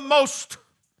become the most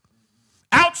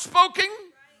outspoken,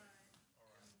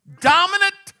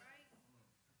 dominant.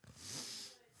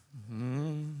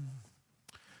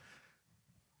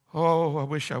 Oh, I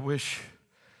wish.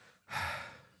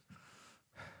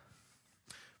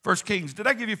 1 Kings. Did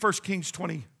I give you 1 Kings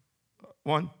 21?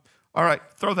 All right,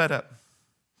 throw that up.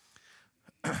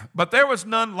 But there was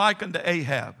none like unto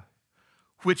Ahab,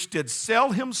 which did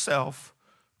sell himself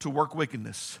to work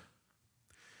wickedness.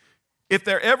 If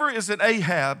there ever is an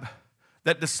Ahab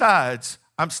that decides,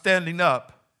 I'm standing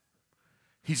up,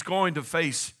 he's going to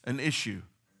face an issue.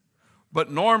 But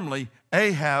normally,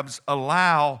 Ahabs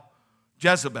allow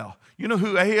Jezebel. You know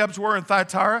who Ahabs were in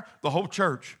Thyatira? The whole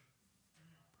church.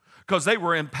 Because they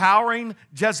were empowering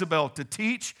Jezebel to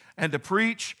teach and to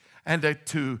preach and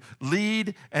to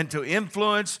lead and to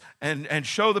influence and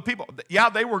show the people. Yeah,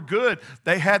 they were good.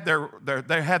 They had their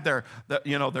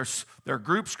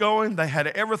groups going. They had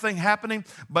everything happening.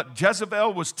 But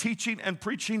Jezebel was teaching and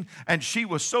preaching, and she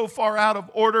was so far out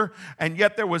of order. And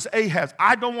yet there was Ahab.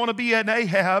 I don't want to be an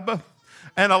Ahab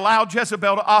and allow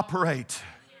Jezebel to operate.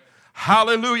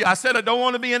 Hallelujah. I said I don't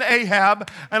want to be an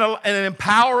Ahab and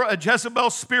empower a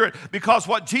Jezebel spirit, because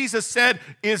what Jesus said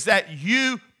is that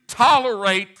you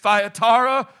tolerate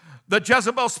Thyatira, the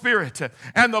Jezebel spirit.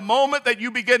 And the moment that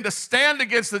you begin to stand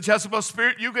against the Jezebel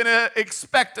spirit, you're going to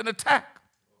expect an attack.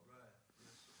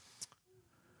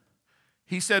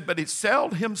 He said, but he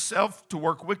sold himself to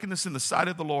work wickedness in the sight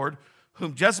of the Lord,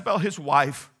 whom Jezebel, his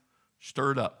wife,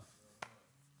 stirred up.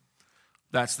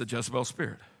 That's the Jezebel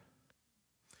spirit.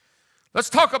 Let's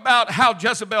talk about how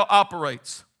Jezebel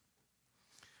operates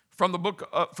from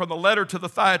the letter to the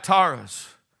Thyatiras.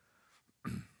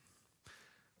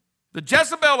 The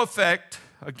Jezebel effect,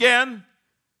 again,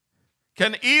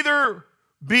 can either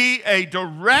be a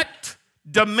direct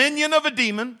dominion of a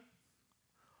demon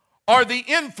or the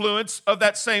influence of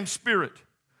that same spirit.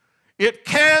 It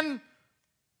can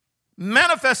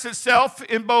manifest itself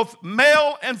in both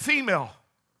male and female.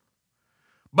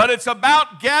 But it's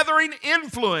about gathering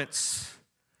influence.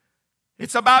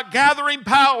 It's about gathering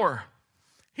power.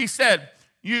 He said,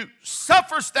 you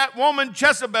sufferest that woman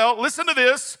Jezebel, listen to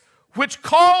this, which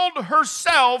called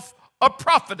herself a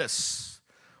prophetess.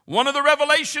 One of the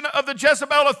revelation of the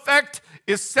Jezebel effect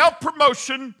is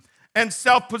self-promotion and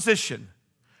self-position.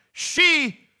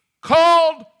 She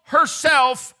called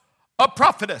herself a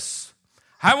prophetess.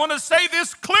 I want to say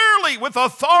this clearly with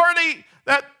authority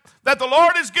that the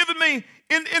Lord has given me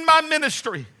in my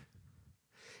ministry.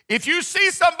 If you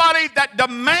see somebody that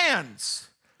demands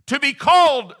to be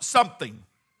called something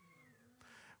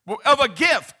of a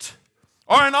gift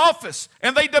or an office,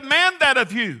 and they demand that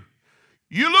of you,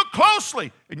 you look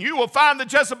closely and you will find the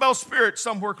Jezebel spirit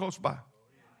somewhere close by.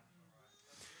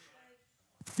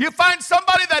 You find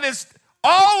somebody that is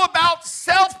all about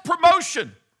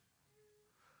self-promotion.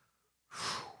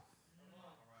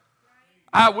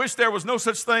 I wish there was no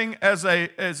such thing as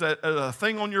a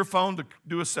thing on your phone to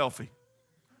do a selfie.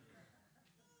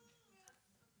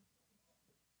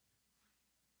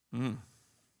 You're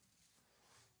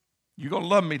going to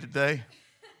love me today.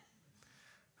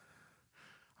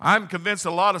 I'm convinced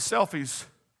a lot of selfies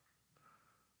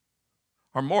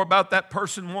are more about that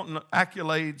person wanting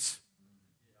accolades.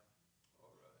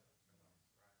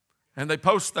 And they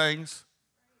post things.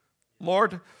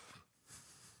 Lord,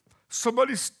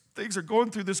 somebody's things are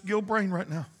going through this Gill brain right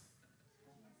now.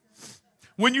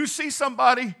 When you see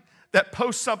somebody that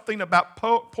posts something about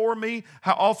poor me,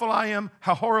 how awful I am,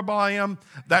 how horrible I am,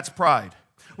 that's pride.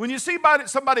 When you see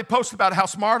somebody post about how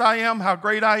smart I am, how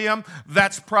great I am,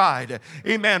 that's pride.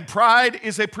 Amen. Pride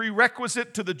is a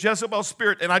prerequisite to the Jezebel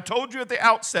spirit. And I told you at the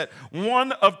outset,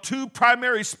 one of two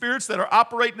primary spirits that are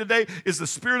operating today is the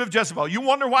spirit of Jezebel. You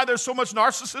wonder why there's so much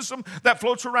narcissism that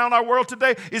floats around our world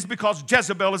today? Is because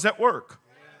Jezebel is at work.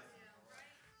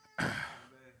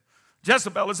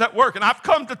 Jezebel is at work. And I've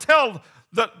come to tell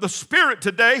the spirit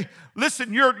today,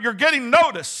 listen, you're getting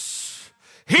notice.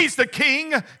 He's the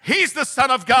king. He's the Son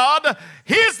of God.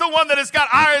 He's the one that has got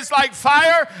eyes like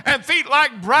fire and feet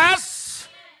like brass.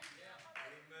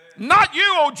 Not you,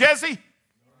 oh Jesse.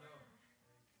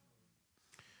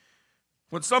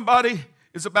 When somebody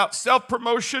is about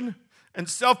self-promotion and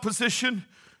self-position,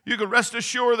 you can rest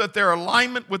assured that their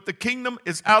alignment with the kingdom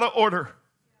is out of order.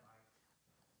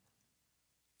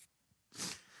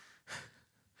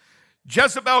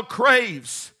 Jezebel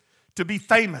craves to be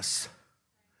famous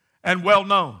and well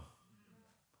known.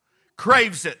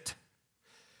 Craves it.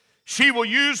 She will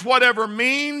use whatever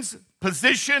means,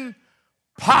 position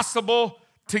possible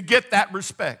to get that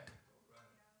respect.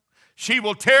 She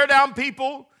will tear down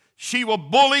people. She will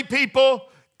bully people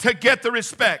to get the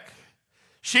respect.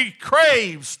 She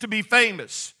craves to be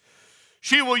famous.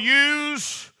 She will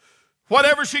use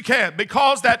whatever she can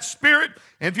because that spirit,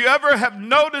 if you ever have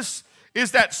noticed,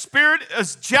 is that spirit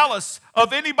is jealous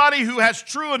of anybody who has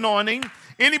true anointing,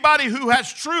 anybody who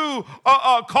has true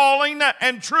calling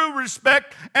and true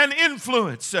respect and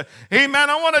influence. Amen.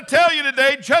 I want to tell you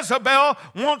today, Jezebel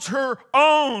wants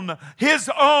his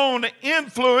own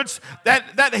influence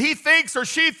that he thinks or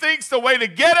she thinks the way to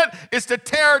get it is to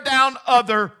tear down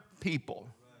other people.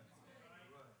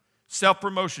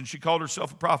 Self-promotion. She called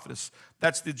herself a prophetess.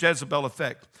 That's the Jezebel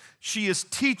effect. She is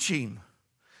teaching.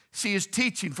 She is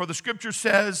teaching, for the scripture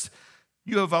says,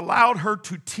 you have allowed her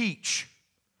to teach.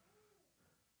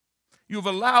 You have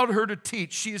allowed her to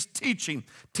teach. She is teaching.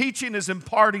 Teaching is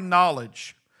imparting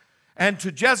knowledge. And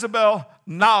to Jezebel,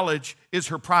 knowledge is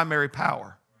her primary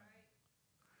power.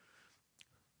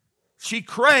 She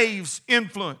craves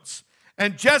influence.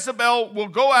 And Jezebel will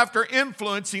go after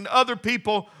influencing other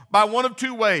people by one of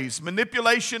two ways,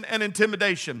 manipulation and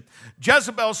intimidation.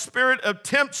 Jezebel's spirit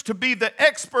attempts to be the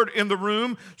expert in the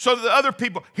room so that the other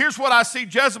people, here's what I see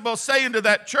Jezebel saying to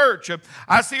that church.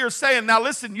 I see her saying, now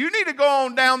listen, you need to go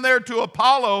on down there to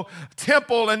Apollo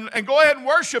temple and go ahead and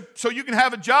worship so you can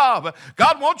have a job.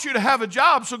 God wants you to have a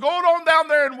job, so go on down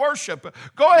there and worship.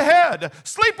 Go ahead.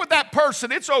 Sleep with that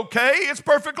person. It's okay. It's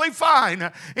perfectly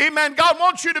fine. Amen. God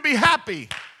wants you to be happy.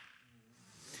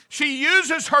 She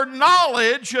uses her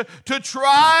knowledge to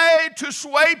try to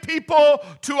sway people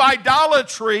to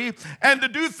idolatry and to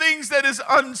do things that is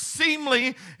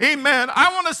unseemly. Amen.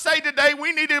 I want to say today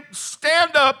we need to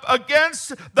stand up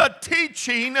against the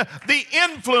teaching, the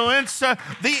influence,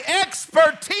 the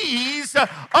expertise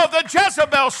of the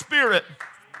Jezebel spirit.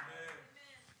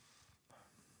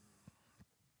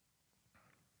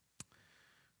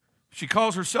 She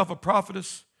calls herself a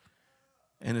prophetess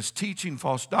and is teaching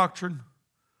false doctrine.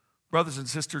 Brothers and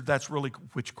sisters, that's really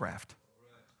witchcraft.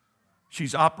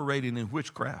 She's operating in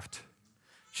witchcraft.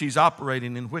 She's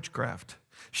operating in witchcraft.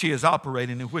 She is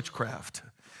operating in witchcraft.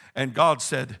 And God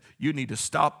said, you need to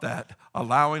stop that,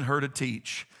 allowing her to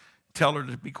teach. Tell her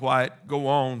to be quiet, go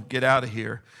on, get out of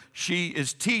here. She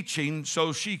is teaching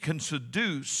so she can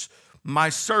seduce my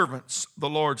servants, the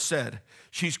Lord said.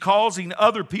 She's causing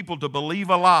other people to believe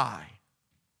a lie.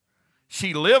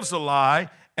 She lives a lie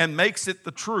and makes it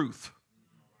the truth.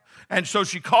 And so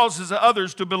she causes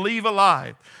others to believe a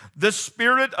lie. The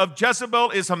spirit of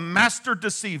Jezebel is a master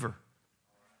deceiver.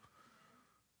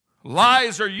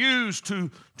 Lies are used to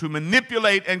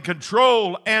manipulate and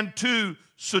control and to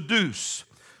seduce.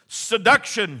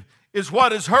 Seduction is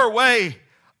what is her way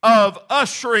of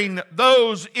ushering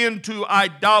those into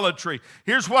idolatry.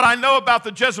 Here's what I know about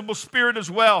the Jezebel spirit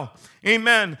as well.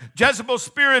 Amen. Jezebel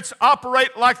spirits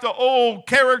operate like the old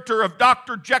character of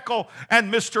Dr. Jekyll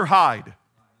and Mr. Hyde.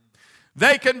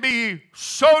 They can be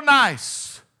so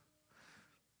nice.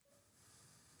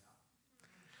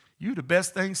 You the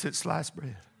best thing since sliced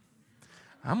bread.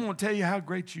 I'm going to tell you how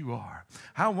great you are,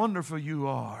 how wonderful you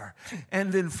are,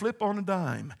 and then flip on a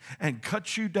dime and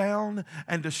cut you down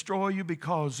and destroy you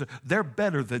because they're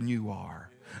better than you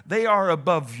are. They are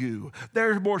above you.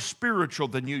 They're more spiritual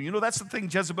than you. You know, that's the thing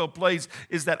Jezebel plays,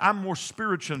 is that I'm more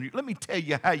spiritual than you. Let me tell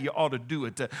you how you ought to do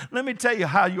it. Let me tell you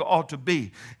how you ought to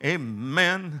be.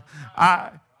 Amen.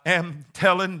 I am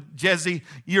telling Jezzy,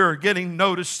 you're getting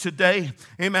noticed today.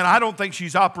 Amen. I don't think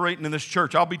she's operating in this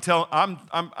church. I'll be telling,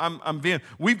 I'm being,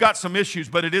 we've got some issues,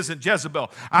 but it isn't Jezebel.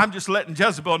 I'm just letting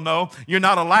Jezebel know you're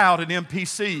not allowed at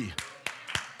MPC.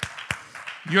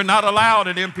 You're not allowed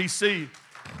at MPC.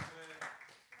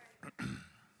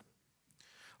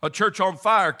 A church on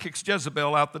fire kicks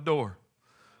Jezebel out the door.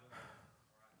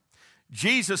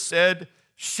 Jesus said,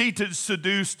 she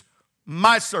seduced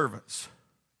my servants.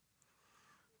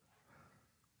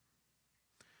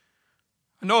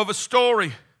 I know of a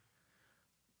story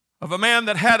of a man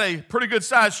that had a pretty good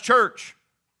sized church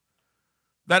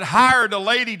that hired a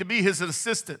lady to be his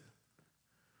assistant.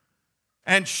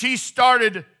 And she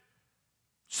started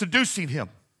seducing him,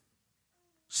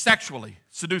 sexually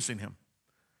seducing him.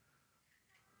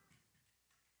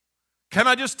 Can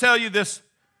I just tell you this?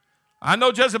 I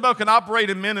know Jezebel can operate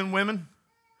in men and women,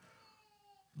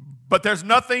 but there's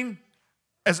nothing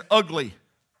as ugly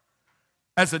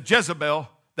as a Jezebel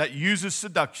that uses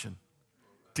seduction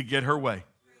to get her way.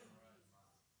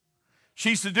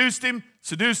 She seduced him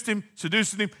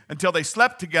until they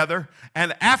slept together.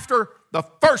 And after the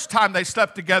first time they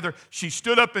slept together, she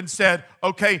stood up and said,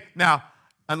 okay, now,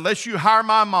 unless you hire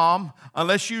my mom,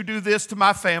 unless you do this to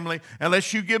my family,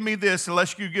 unless you give me this,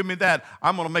 unless you give me that,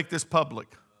 I'm going to make this public.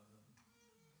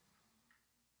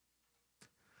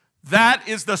 That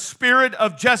is the spirit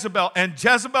of Jezebel, and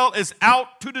Jezebel is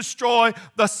out to destroy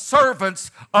the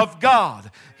servants of God.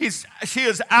 She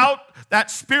is out, that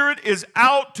spirit is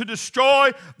out to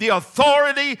destroy the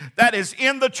authority that is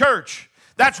in the church.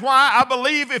 That's why I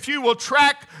believe if you will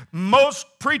track most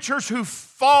preachers who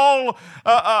fall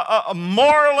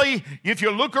morally, if you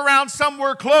look around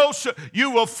somewhere close, you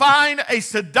will find a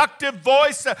seductive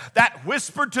voice that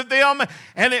whispered to them.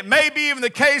 And it may be even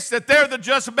the case that they're the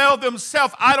Jezebel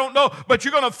themselves. I don't know. But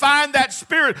you're going to find that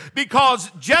spirit because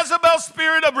Jezebel's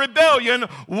spirit of rebellion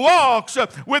walks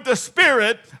with the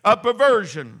spirit of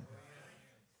perversion.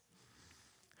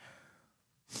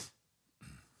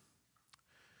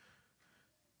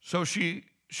 So she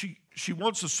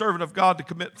wants a servant of God to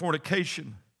commit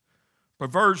fornication,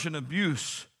 perversion,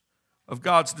 abuse of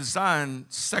God's design,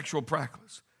 sexual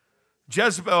practice.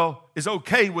 Jezebel is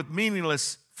okay with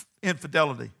meaningless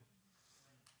infidelity.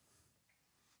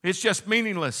 It's just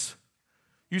meaningless.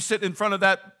 You sit in front of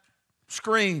that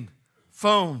screen,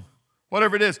 phone,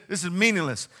 whatever it is, this is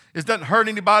meaningless. It doesn't hurt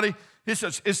anybody.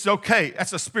 It's okay. That's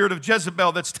the spirit of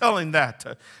Jezebel that's telling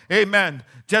that. Amen.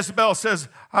 Jezebel says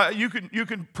you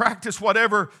can practice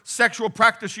whatever sexual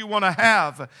practice you want to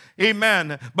have.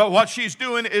 Amen. But what she's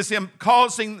doing is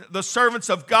causing the servants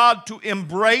of God to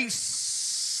embrace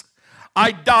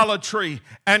idolatry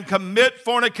and commit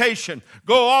fornication.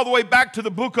 Go all the way back to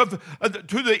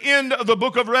the end of the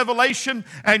book of Revelation,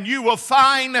 and you will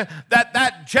find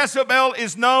that Jezebel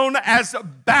is known as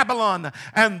Babylon,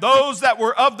 and those that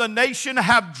were of the nation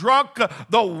have drunk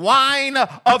the wine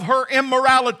of her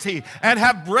immorality and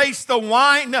have braced the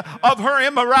wine of her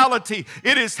immorality.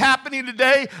 It is happening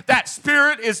today. That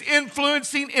spirit is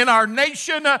influencing in our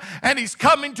nation, and he's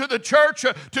coming to the church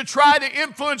to try to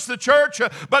influence the church,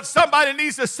 but somebody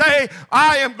needs to say,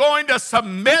 I am going to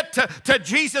submit to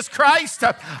Jesus Christ.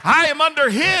 I am under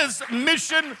his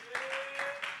mission.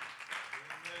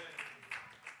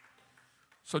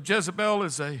 So Jezebel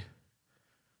is a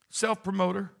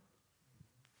self-promoter.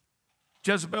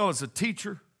 Jezebel is a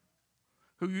teacher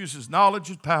who uses knowledge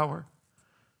and power.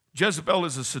 Jezebel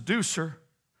is a seducer.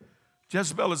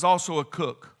 Jezebel is also a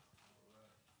cook.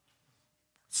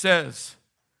 It says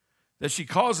that she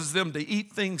causes them to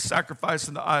eat things sacrificed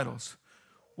unto idols.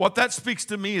 What that speaks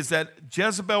to me is that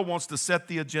Jezebel wants to set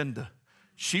the agenda.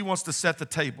 She wants to set the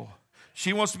table.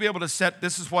 She wants to be able to set,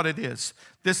 this is what it is.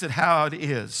 This is how it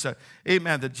is.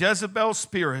 Amen. The Jezebel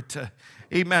spirit,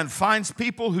 amen, finds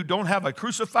people who don't have a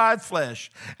crucified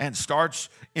flesh and starts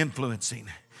influencing.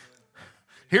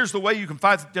 Here's the way you can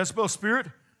fight the Jezebel spirit.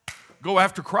 Go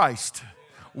after Christ.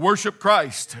 Worship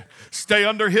Christ. Stay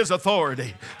under His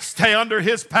authority. Stay under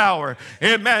His power.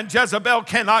 Amen. Jezebel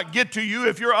cannot get to you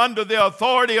if you're under the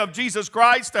authority of Jesus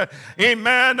Christ.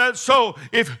 Amen. So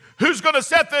who's going to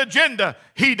set the agenda?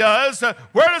 He does.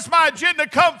 Where does my agenda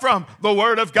come from? The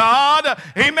Word of God.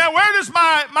 Amen. Where does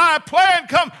my plan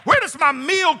come? Where does my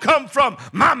meal come from?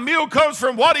 My meal comes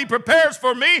from what He prepares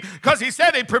for me, because He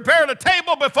said He prepared a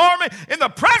table before me in the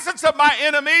presence of my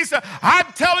enemies.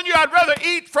 I'm telling you, I'd rather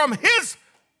eat from His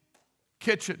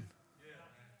kitchen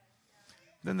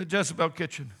than the Jezebel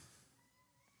kitchen.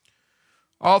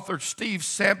 Author Steve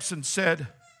Sampson said,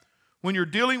 when you're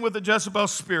dealing with the Jezebel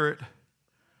spirit,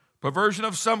 perversion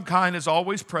of some kind is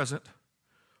always present,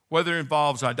 whether it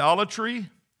involves idolatry,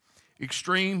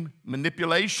 extreme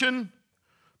manipulation,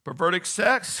 perverted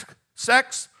sex,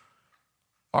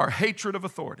 or hatred of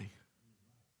authority.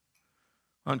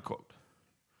 Unquote.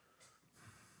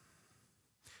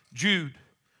 Jude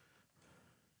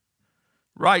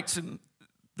writes in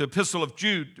the epistle of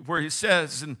Jude, where he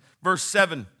says in verse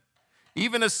 7,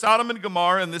 even as Sodom and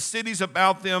Gomorrah and the cities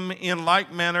about them in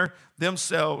like manner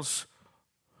themselves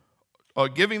are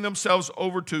giving themselves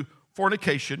over to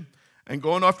fornication and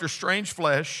going after strange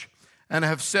flesh, and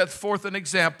have set forth an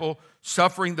example,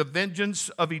 suffering the vengeance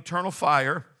of eternal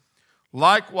fire.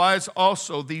 Likewise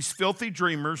also these filthy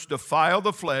dreamers defile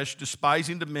the flesh,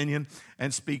 despising dominion,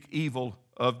 and speak evil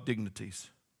of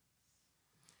dignities.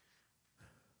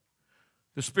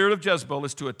 The spirit of Jezebel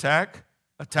is to attack,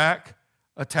 attack,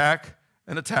 attack,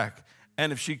 and attack.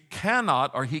 And if she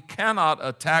cannot or he cannot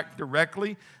attack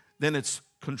directly, then it's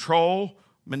control,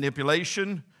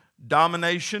 manipulation,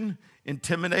 domination,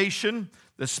 intimidation.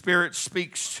 The spirit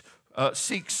seeks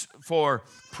for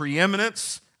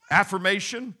preeminence,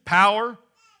 affirmation, power.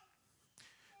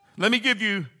 Let me give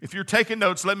you, if you're taking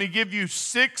notes, let me give you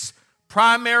 6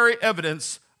 primary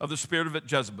evidence of the spirit of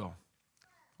Jezebel.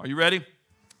 Are you ready?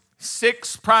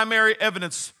 6 primary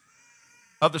evidence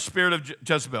of the spirit of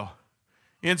Jezebel.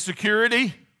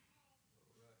 Insecurity,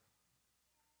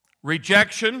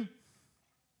 rejection,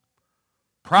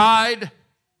 pride,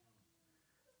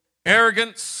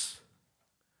 arrogance,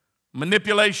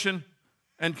 manipulation,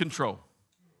 and control.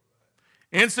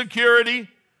 Insecurity,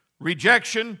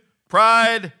 rejection,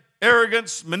 pride,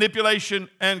 arrogance, manipulation,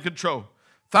 and control.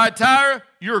 Thyatira,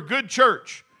 you're a good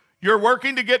church. You're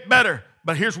working to get better.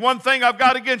 But here's one thing I've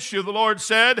got against you, the Lord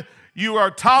said. You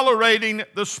are tolerating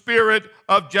the spirit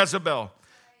of Jezebel.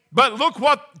 But look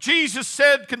what Jesus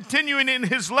said, continuing in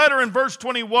His letter in verse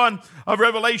 21 of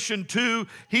Revelation 2.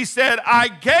 He said, I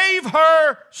gave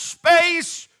her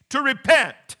space to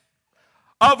repent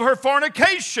of her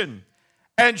fornication,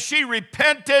 and she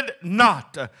repented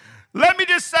not. Let me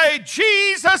just say,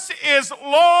 Jesus is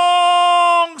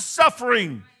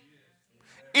long-suffering,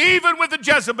 even with the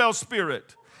Jezebel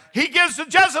spirit. He gives to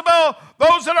Jezebel,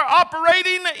 those that are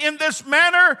operating in this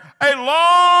manner, a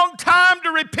long time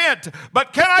to repent.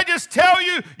 But can I just tell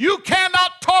you, you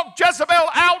cannot talk Jezebel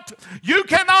out. You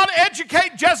cannot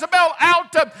educate Jezebel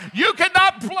out. You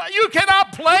cannot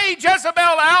play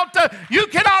Jezebel out. You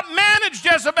cannot manage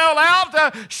Jezebel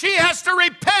out. She has to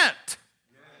repent.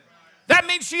 That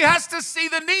means she has to see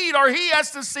the need, or he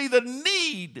has to see the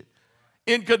need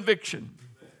in conviction.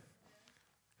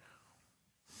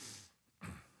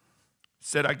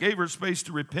 Said, I gave her space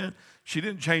to repent. She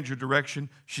didn't change her direction.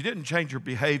 She didn't change her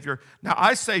behavior. Now,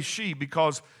 I say she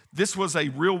because this was a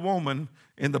real woman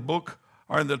in the book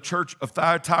or in the church of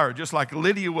Thyatira. Just like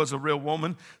Lydia was a real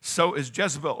woman, so is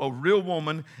Jezebel a real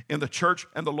woman in the church.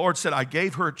 And the Lord said, I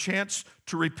gave her a chance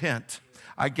to repent.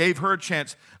 I gave her a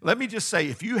chance. Let me just say,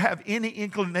 if you have any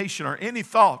inclination or any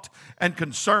thought and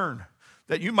concern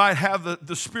that you might have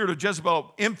the spirit of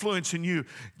Jezebel influencing you,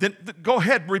 then go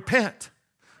ahead, repent.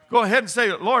 Go ahead and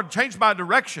say, Lord, change my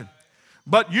direction.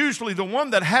 But usually the one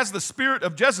that has the spirit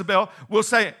of Jezebel will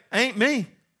say, ain't me.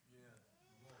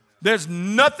 There's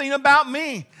nothing about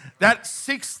me that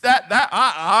seeks that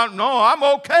no, I'm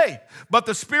okay. But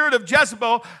the spirit of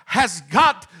Jezebel has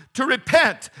got to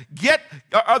repent.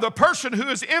 The person who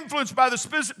is influenced by the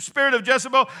spirit of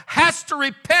Jezebel has to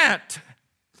repent.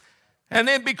 And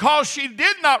then because she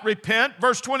did not repent,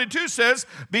 verse 22 says,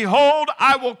 behold,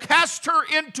 I will cast her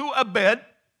into a bed.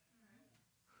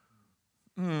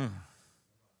 And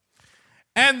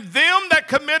them that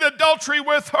commit adultery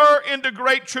with her into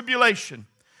great tribulation.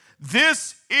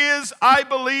 This is, I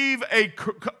believe, a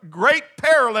great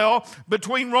parallel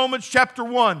between Romans chapter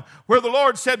 1, where the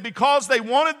Lord said, because they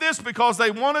wanted this, and because they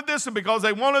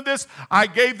wanted this, I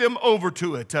gave them over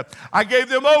to it. I gave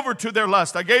them over to their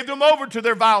lust. I gave them over to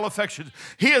their vile affections.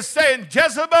 He is saying,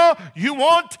 Jezebel, you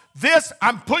want this?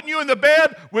 I'm putting you in the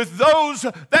bed with those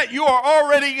that you are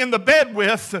already in the bed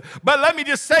with. But let me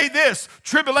just say this,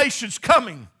 tribulation's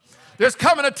coming. There's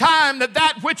coming a time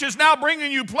that which is now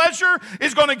bringing you pleasure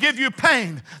is going to give you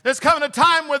pain. There's coming a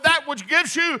time where that which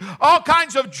gives you all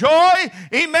kinds of joy,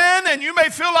 amen, and you may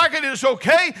feel like it is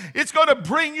okay, it's going to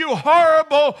bring you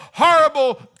horrible,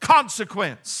 horrible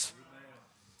consequence.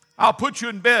 I'll put you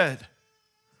in bed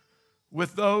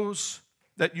with those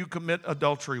that you commit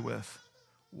adultery with.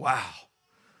 Wow.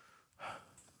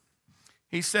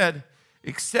 He said,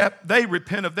 except they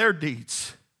repent of their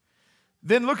deeds.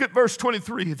 Then look at verse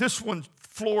 23. This one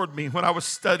floored me when I was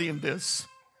studying this.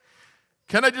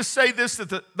 Can I just say this,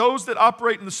 that those that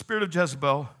operate in the spirit of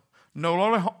Jezebel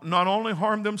not only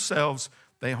harm themselves,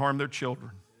 they harm their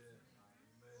children.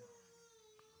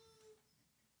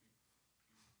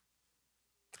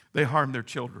 They harm their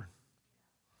children.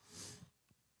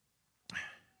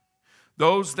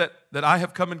 Those that I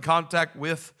have come in contact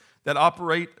with that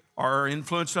operate or are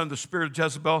influenced under the spirit of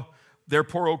Jezebel, their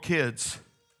poor old kids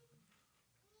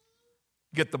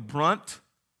get the brunt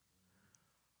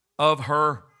of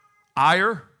her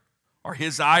ire or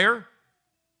his ire.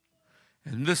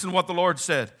 And listen to what the Lord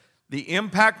said. The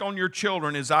impact on your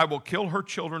children is I will kill her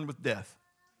children with death.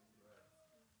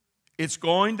 It's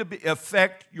going to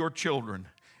affect your children.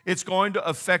 It's going to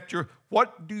affect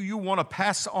what do you want to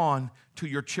pass on to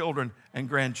your children and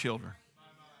grandchildren?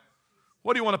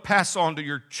 What do you want to pass on to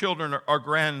your children or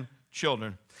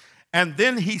grandchildren? And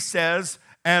then he says,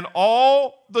 and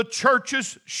all the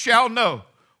churches shall know.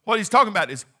 What he's talking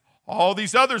about is all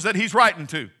these others that he's writing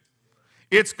to.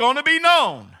 It's going to be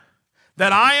known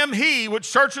that I am he which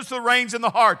searches the reins in the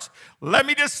hearts. Let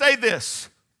me just say this.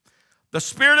 The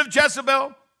spirit of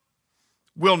Jezebel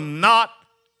will not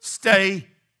stay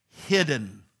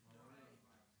hidden.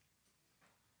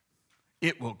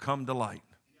 It will come to light.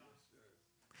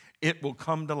 It will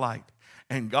come to light.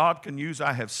 And God can use,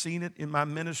 I have seen it in my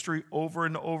ministry over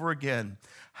and over again,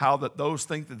 how that those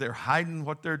think that they're hiding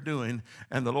what they're doing,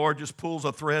 and the Lord just pulls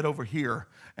a thread over here,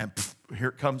 and here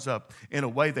it comes up in a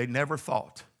way they never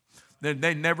thought.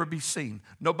 They'd never be seen.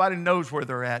 Nobody knows where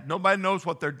they're at. Nobody knows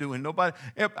what they're doing.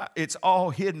 It's all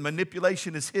hidden.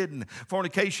 Manipulation is hidden.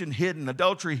 Fornication hidden.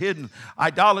 Adultery hidden.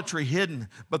 Idolatry hidden.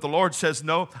 But the Lord says,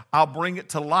 no, I'll bring it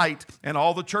to light, and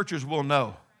all the churches will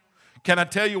know. Can I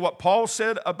tell you what Paul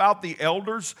said about the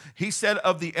elders? He said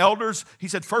of the elders, he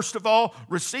said, first of all,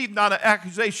 receive not an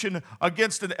accusation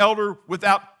against an elder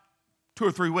without 2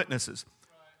 or 3 witnesses.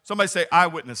 Somebody say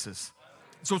eyewitnesses.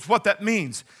 So it's what that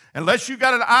means. Unless you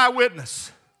got an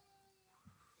eyewitness.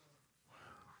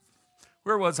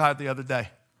 Where was I the other day?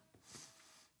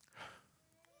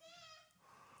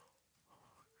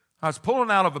 I was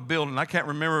pulling out of a building. I can't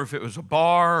remember if it was a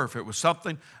bar or if it was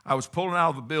something. I was pulling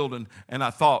out of a building, and I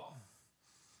thought,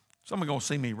 someone's going to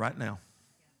see me right now.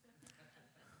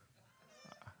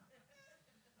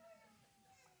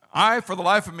 I, for the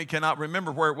life of me, cannot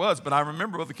remember where it was, but I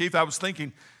remember, Brother Keith, I was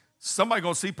thinking, somebody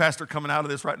going to see Pastor coming out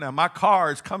of this right now. My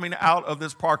car is coming out of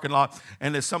this parking lot,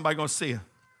 and there's somebody going to see it.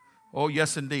 Oh,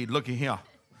 yes, indeed. Looky here.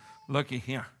 Looky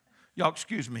here. Y'all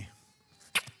excuse me.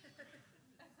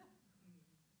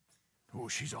 Oh,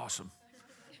 she's awesome.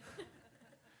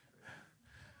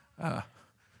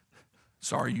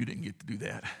 Sorry you didn't get to do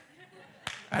that.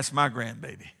 That's my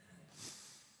grandbaby.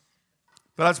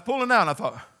 But I was pulling out, and I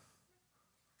thought,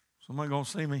 somebody going to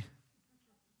see me?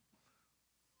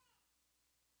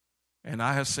 And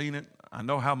I have seen it. I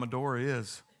know how Medora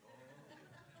is.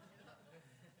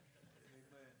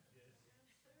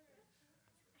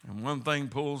 And one thing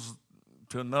pulls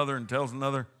to another and tells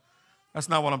another. That's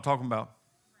not what I'm talking about.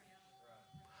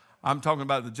 I'm talking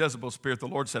about the Jezebel spirit. The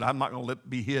Lord said, I'm not going to let it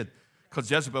be hid,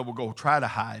 because Jezebel will go try to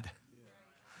hide.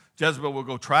 Jezebel will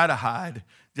go try to hide.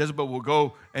 Jezebel will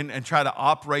go and try to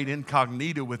operate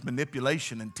incognito with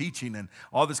manipulation and teaching and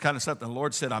all this kind of stuff. And the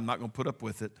Lord said, I'm not going to put up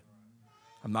with it.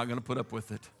 I'm not going to put up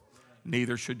with it.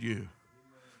 Neither should you.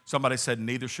 Somebody said,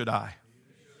 neither should I.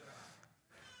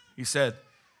 He said,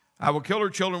 I will kill her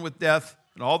children with death,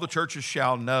 and all the churches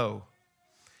shall know.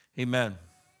 Amen.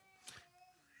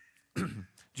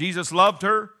 Jesus loved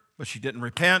her, but she didn't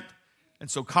repent, and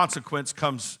so consequence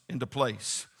comes into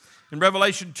place. In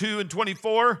Revelation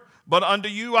 2:24, but unto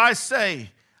you I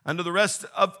say, unto the rest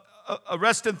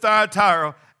in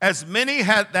Thyatira, as many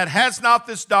that has not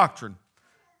this doctrine.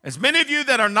 As many of you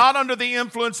that are not under the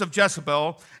influence of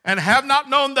Jezebel and have not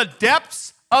known the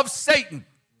depths of Satan.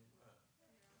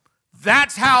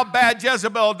 That's how bad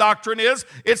Jezebel doctrine is.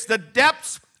 It's the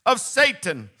depths of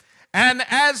Satan. And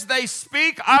as they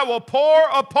speak, I will pour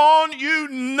upon you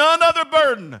none other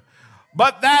burden,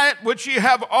 but that which ye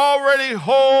have already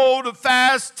hold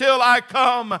fast till I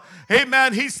come.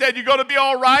 Amen. He said, you're going to be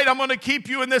all right. I'm going to keep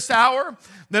you in this hour.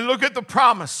 Then look at the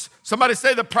promise. Somebody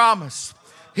say the promise.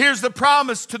 Here's the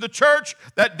promise to the church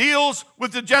that deals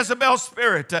with the Jezebel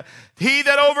spirit. He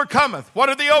that overcometh. What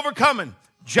are they overcoming?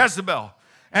 Jezebel.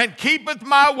 And keepeth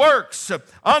my works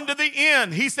unto the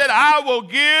end. He said, I'll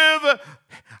give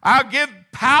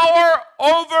power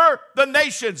over the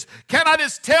nations. Can I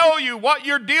just tell you what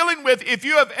you're dealing with? If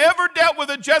you have ever dealt with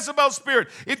a Jezebel spirit,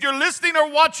 if you're listening or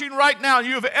watching right now,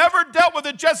 you have ever dealt with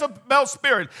a Jezebel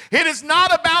spirit, it is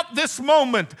not about this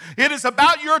moment. It is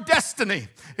about your destiny.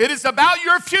 It is about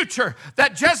your future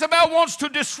that Jezebel wants to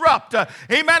disrupt.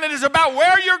 Amen. It is about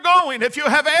where you're going. If you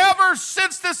have ever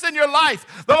sensed this in your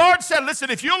life, the Lord said,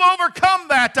 listen, if you'll overcome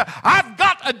that, I've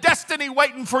got a destiny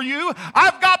waiting for you.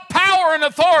 I've got power and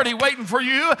authority waiting for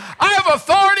you. I have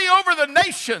authority over the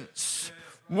nations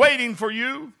waiting for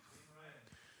you.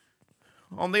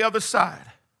 On the other side,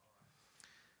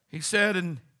 he said,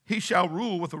 and he shall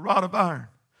rule with a rod of iron.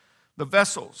 The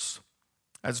vessels,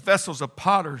 as vessels of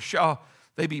potter, shall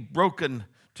they be broken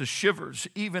to shivers,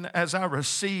 even as I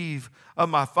receive of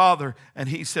my Father. And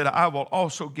he said, I will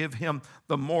also give him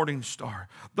the morning star.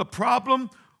 The problem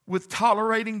with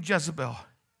tolerating Jezebel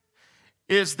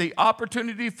is the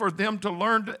opportunity for them to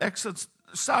learn to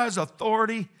exercise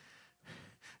authority.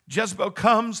 Jezebel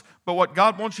comes, but what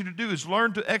God wants you to do is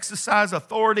learn to exercise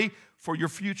authority for your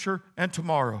future and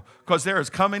tomorrow. Because there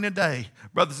is coming a day,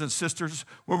 brothers and sisters,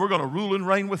 when we're going to rule and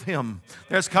reign with him.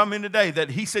 There's coming a day that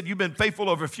he said, you've been faithful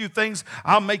over a few things,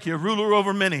 I'll make you a ruler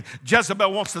over many.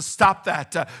 Jezebel wants to stop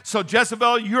that. So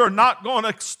Jezebel, you're not going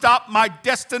to stop my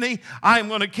destiny. I'm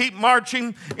going to keep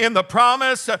marching in the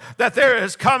promise that there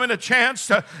is coming a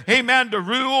chance, amen, to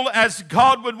rule as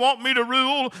God would want me to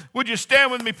rule. Would you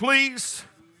stand with me, please?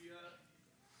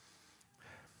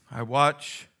 I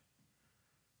watch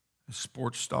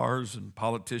sports stars and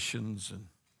politicians and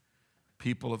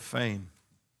people of fame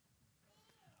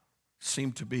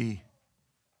seem to be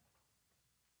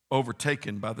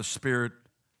overtaken by the spirit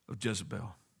of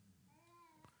Jezebel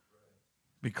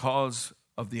because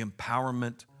of the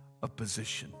empowerment of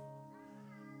position,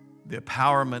 the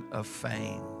empowerment of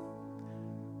fame.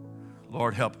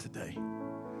 Lord, help today.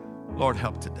 Lord,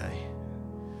 help today.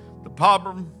 The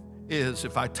problem is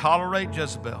if I tolerate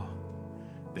Jezebel,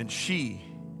 then she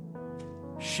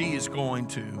is going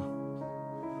to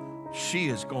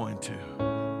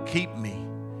keep me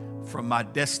from my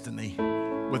destiny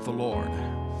with the Lord.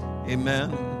 Amen.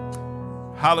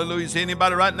 Hallelujah. Is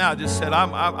anybody right now just said,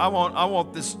 I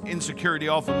want this insecurity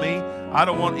off of me. I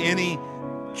don't want any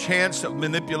chance of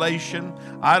manipulation.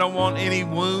 I don't want any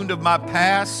wound of my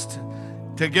past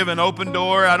to give an open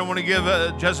door. I don't want to give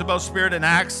a Jezebel spirit an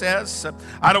access.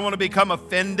 I don't want to become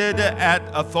offended at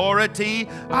authority.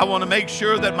 I want to make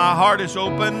sure that my heart is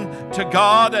open to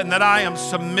God and that I am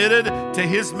submitted to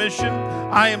his mission.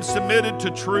 I am submitted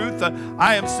to truth.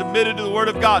 I am submitted to the word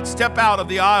of God. Step out of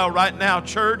the aisle right now,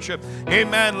 church.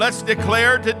 Amen. Let's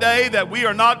declare today that we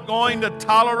are not going to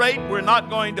tolerate, we're not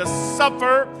going to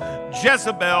suffer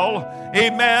Jezebel,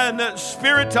 amen,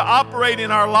 spirit to operate in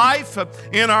our life,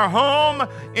 in our home,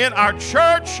 in our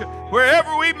church,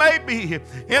 wherever we may be,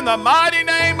 in the mighty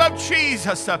name of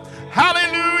Jesus.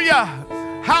 Hallelujah.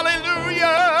 Hallelujah.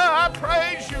 I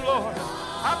praise you, Lord.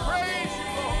 I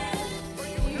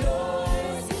praise you, Lord.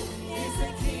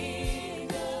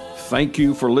 Thank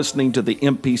you for listening to the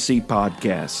MPC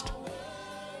podcast.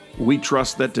 We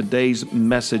trust that today's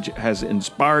message has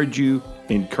inspired you,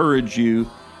 encouraged you,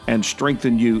 and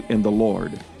strengthen you in the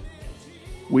Lord.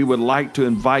 We would like to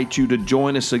invite you to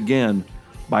join us again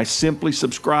by simply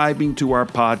subscribing to our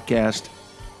podcast,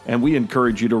 and we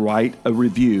encourage you to write a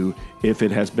review if it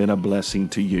has been a blessing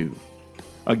to you.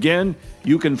 Again,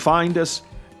 you can find us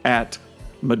at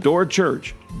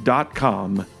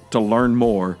medorachurch.com to learn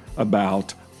more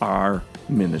about our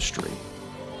ministry.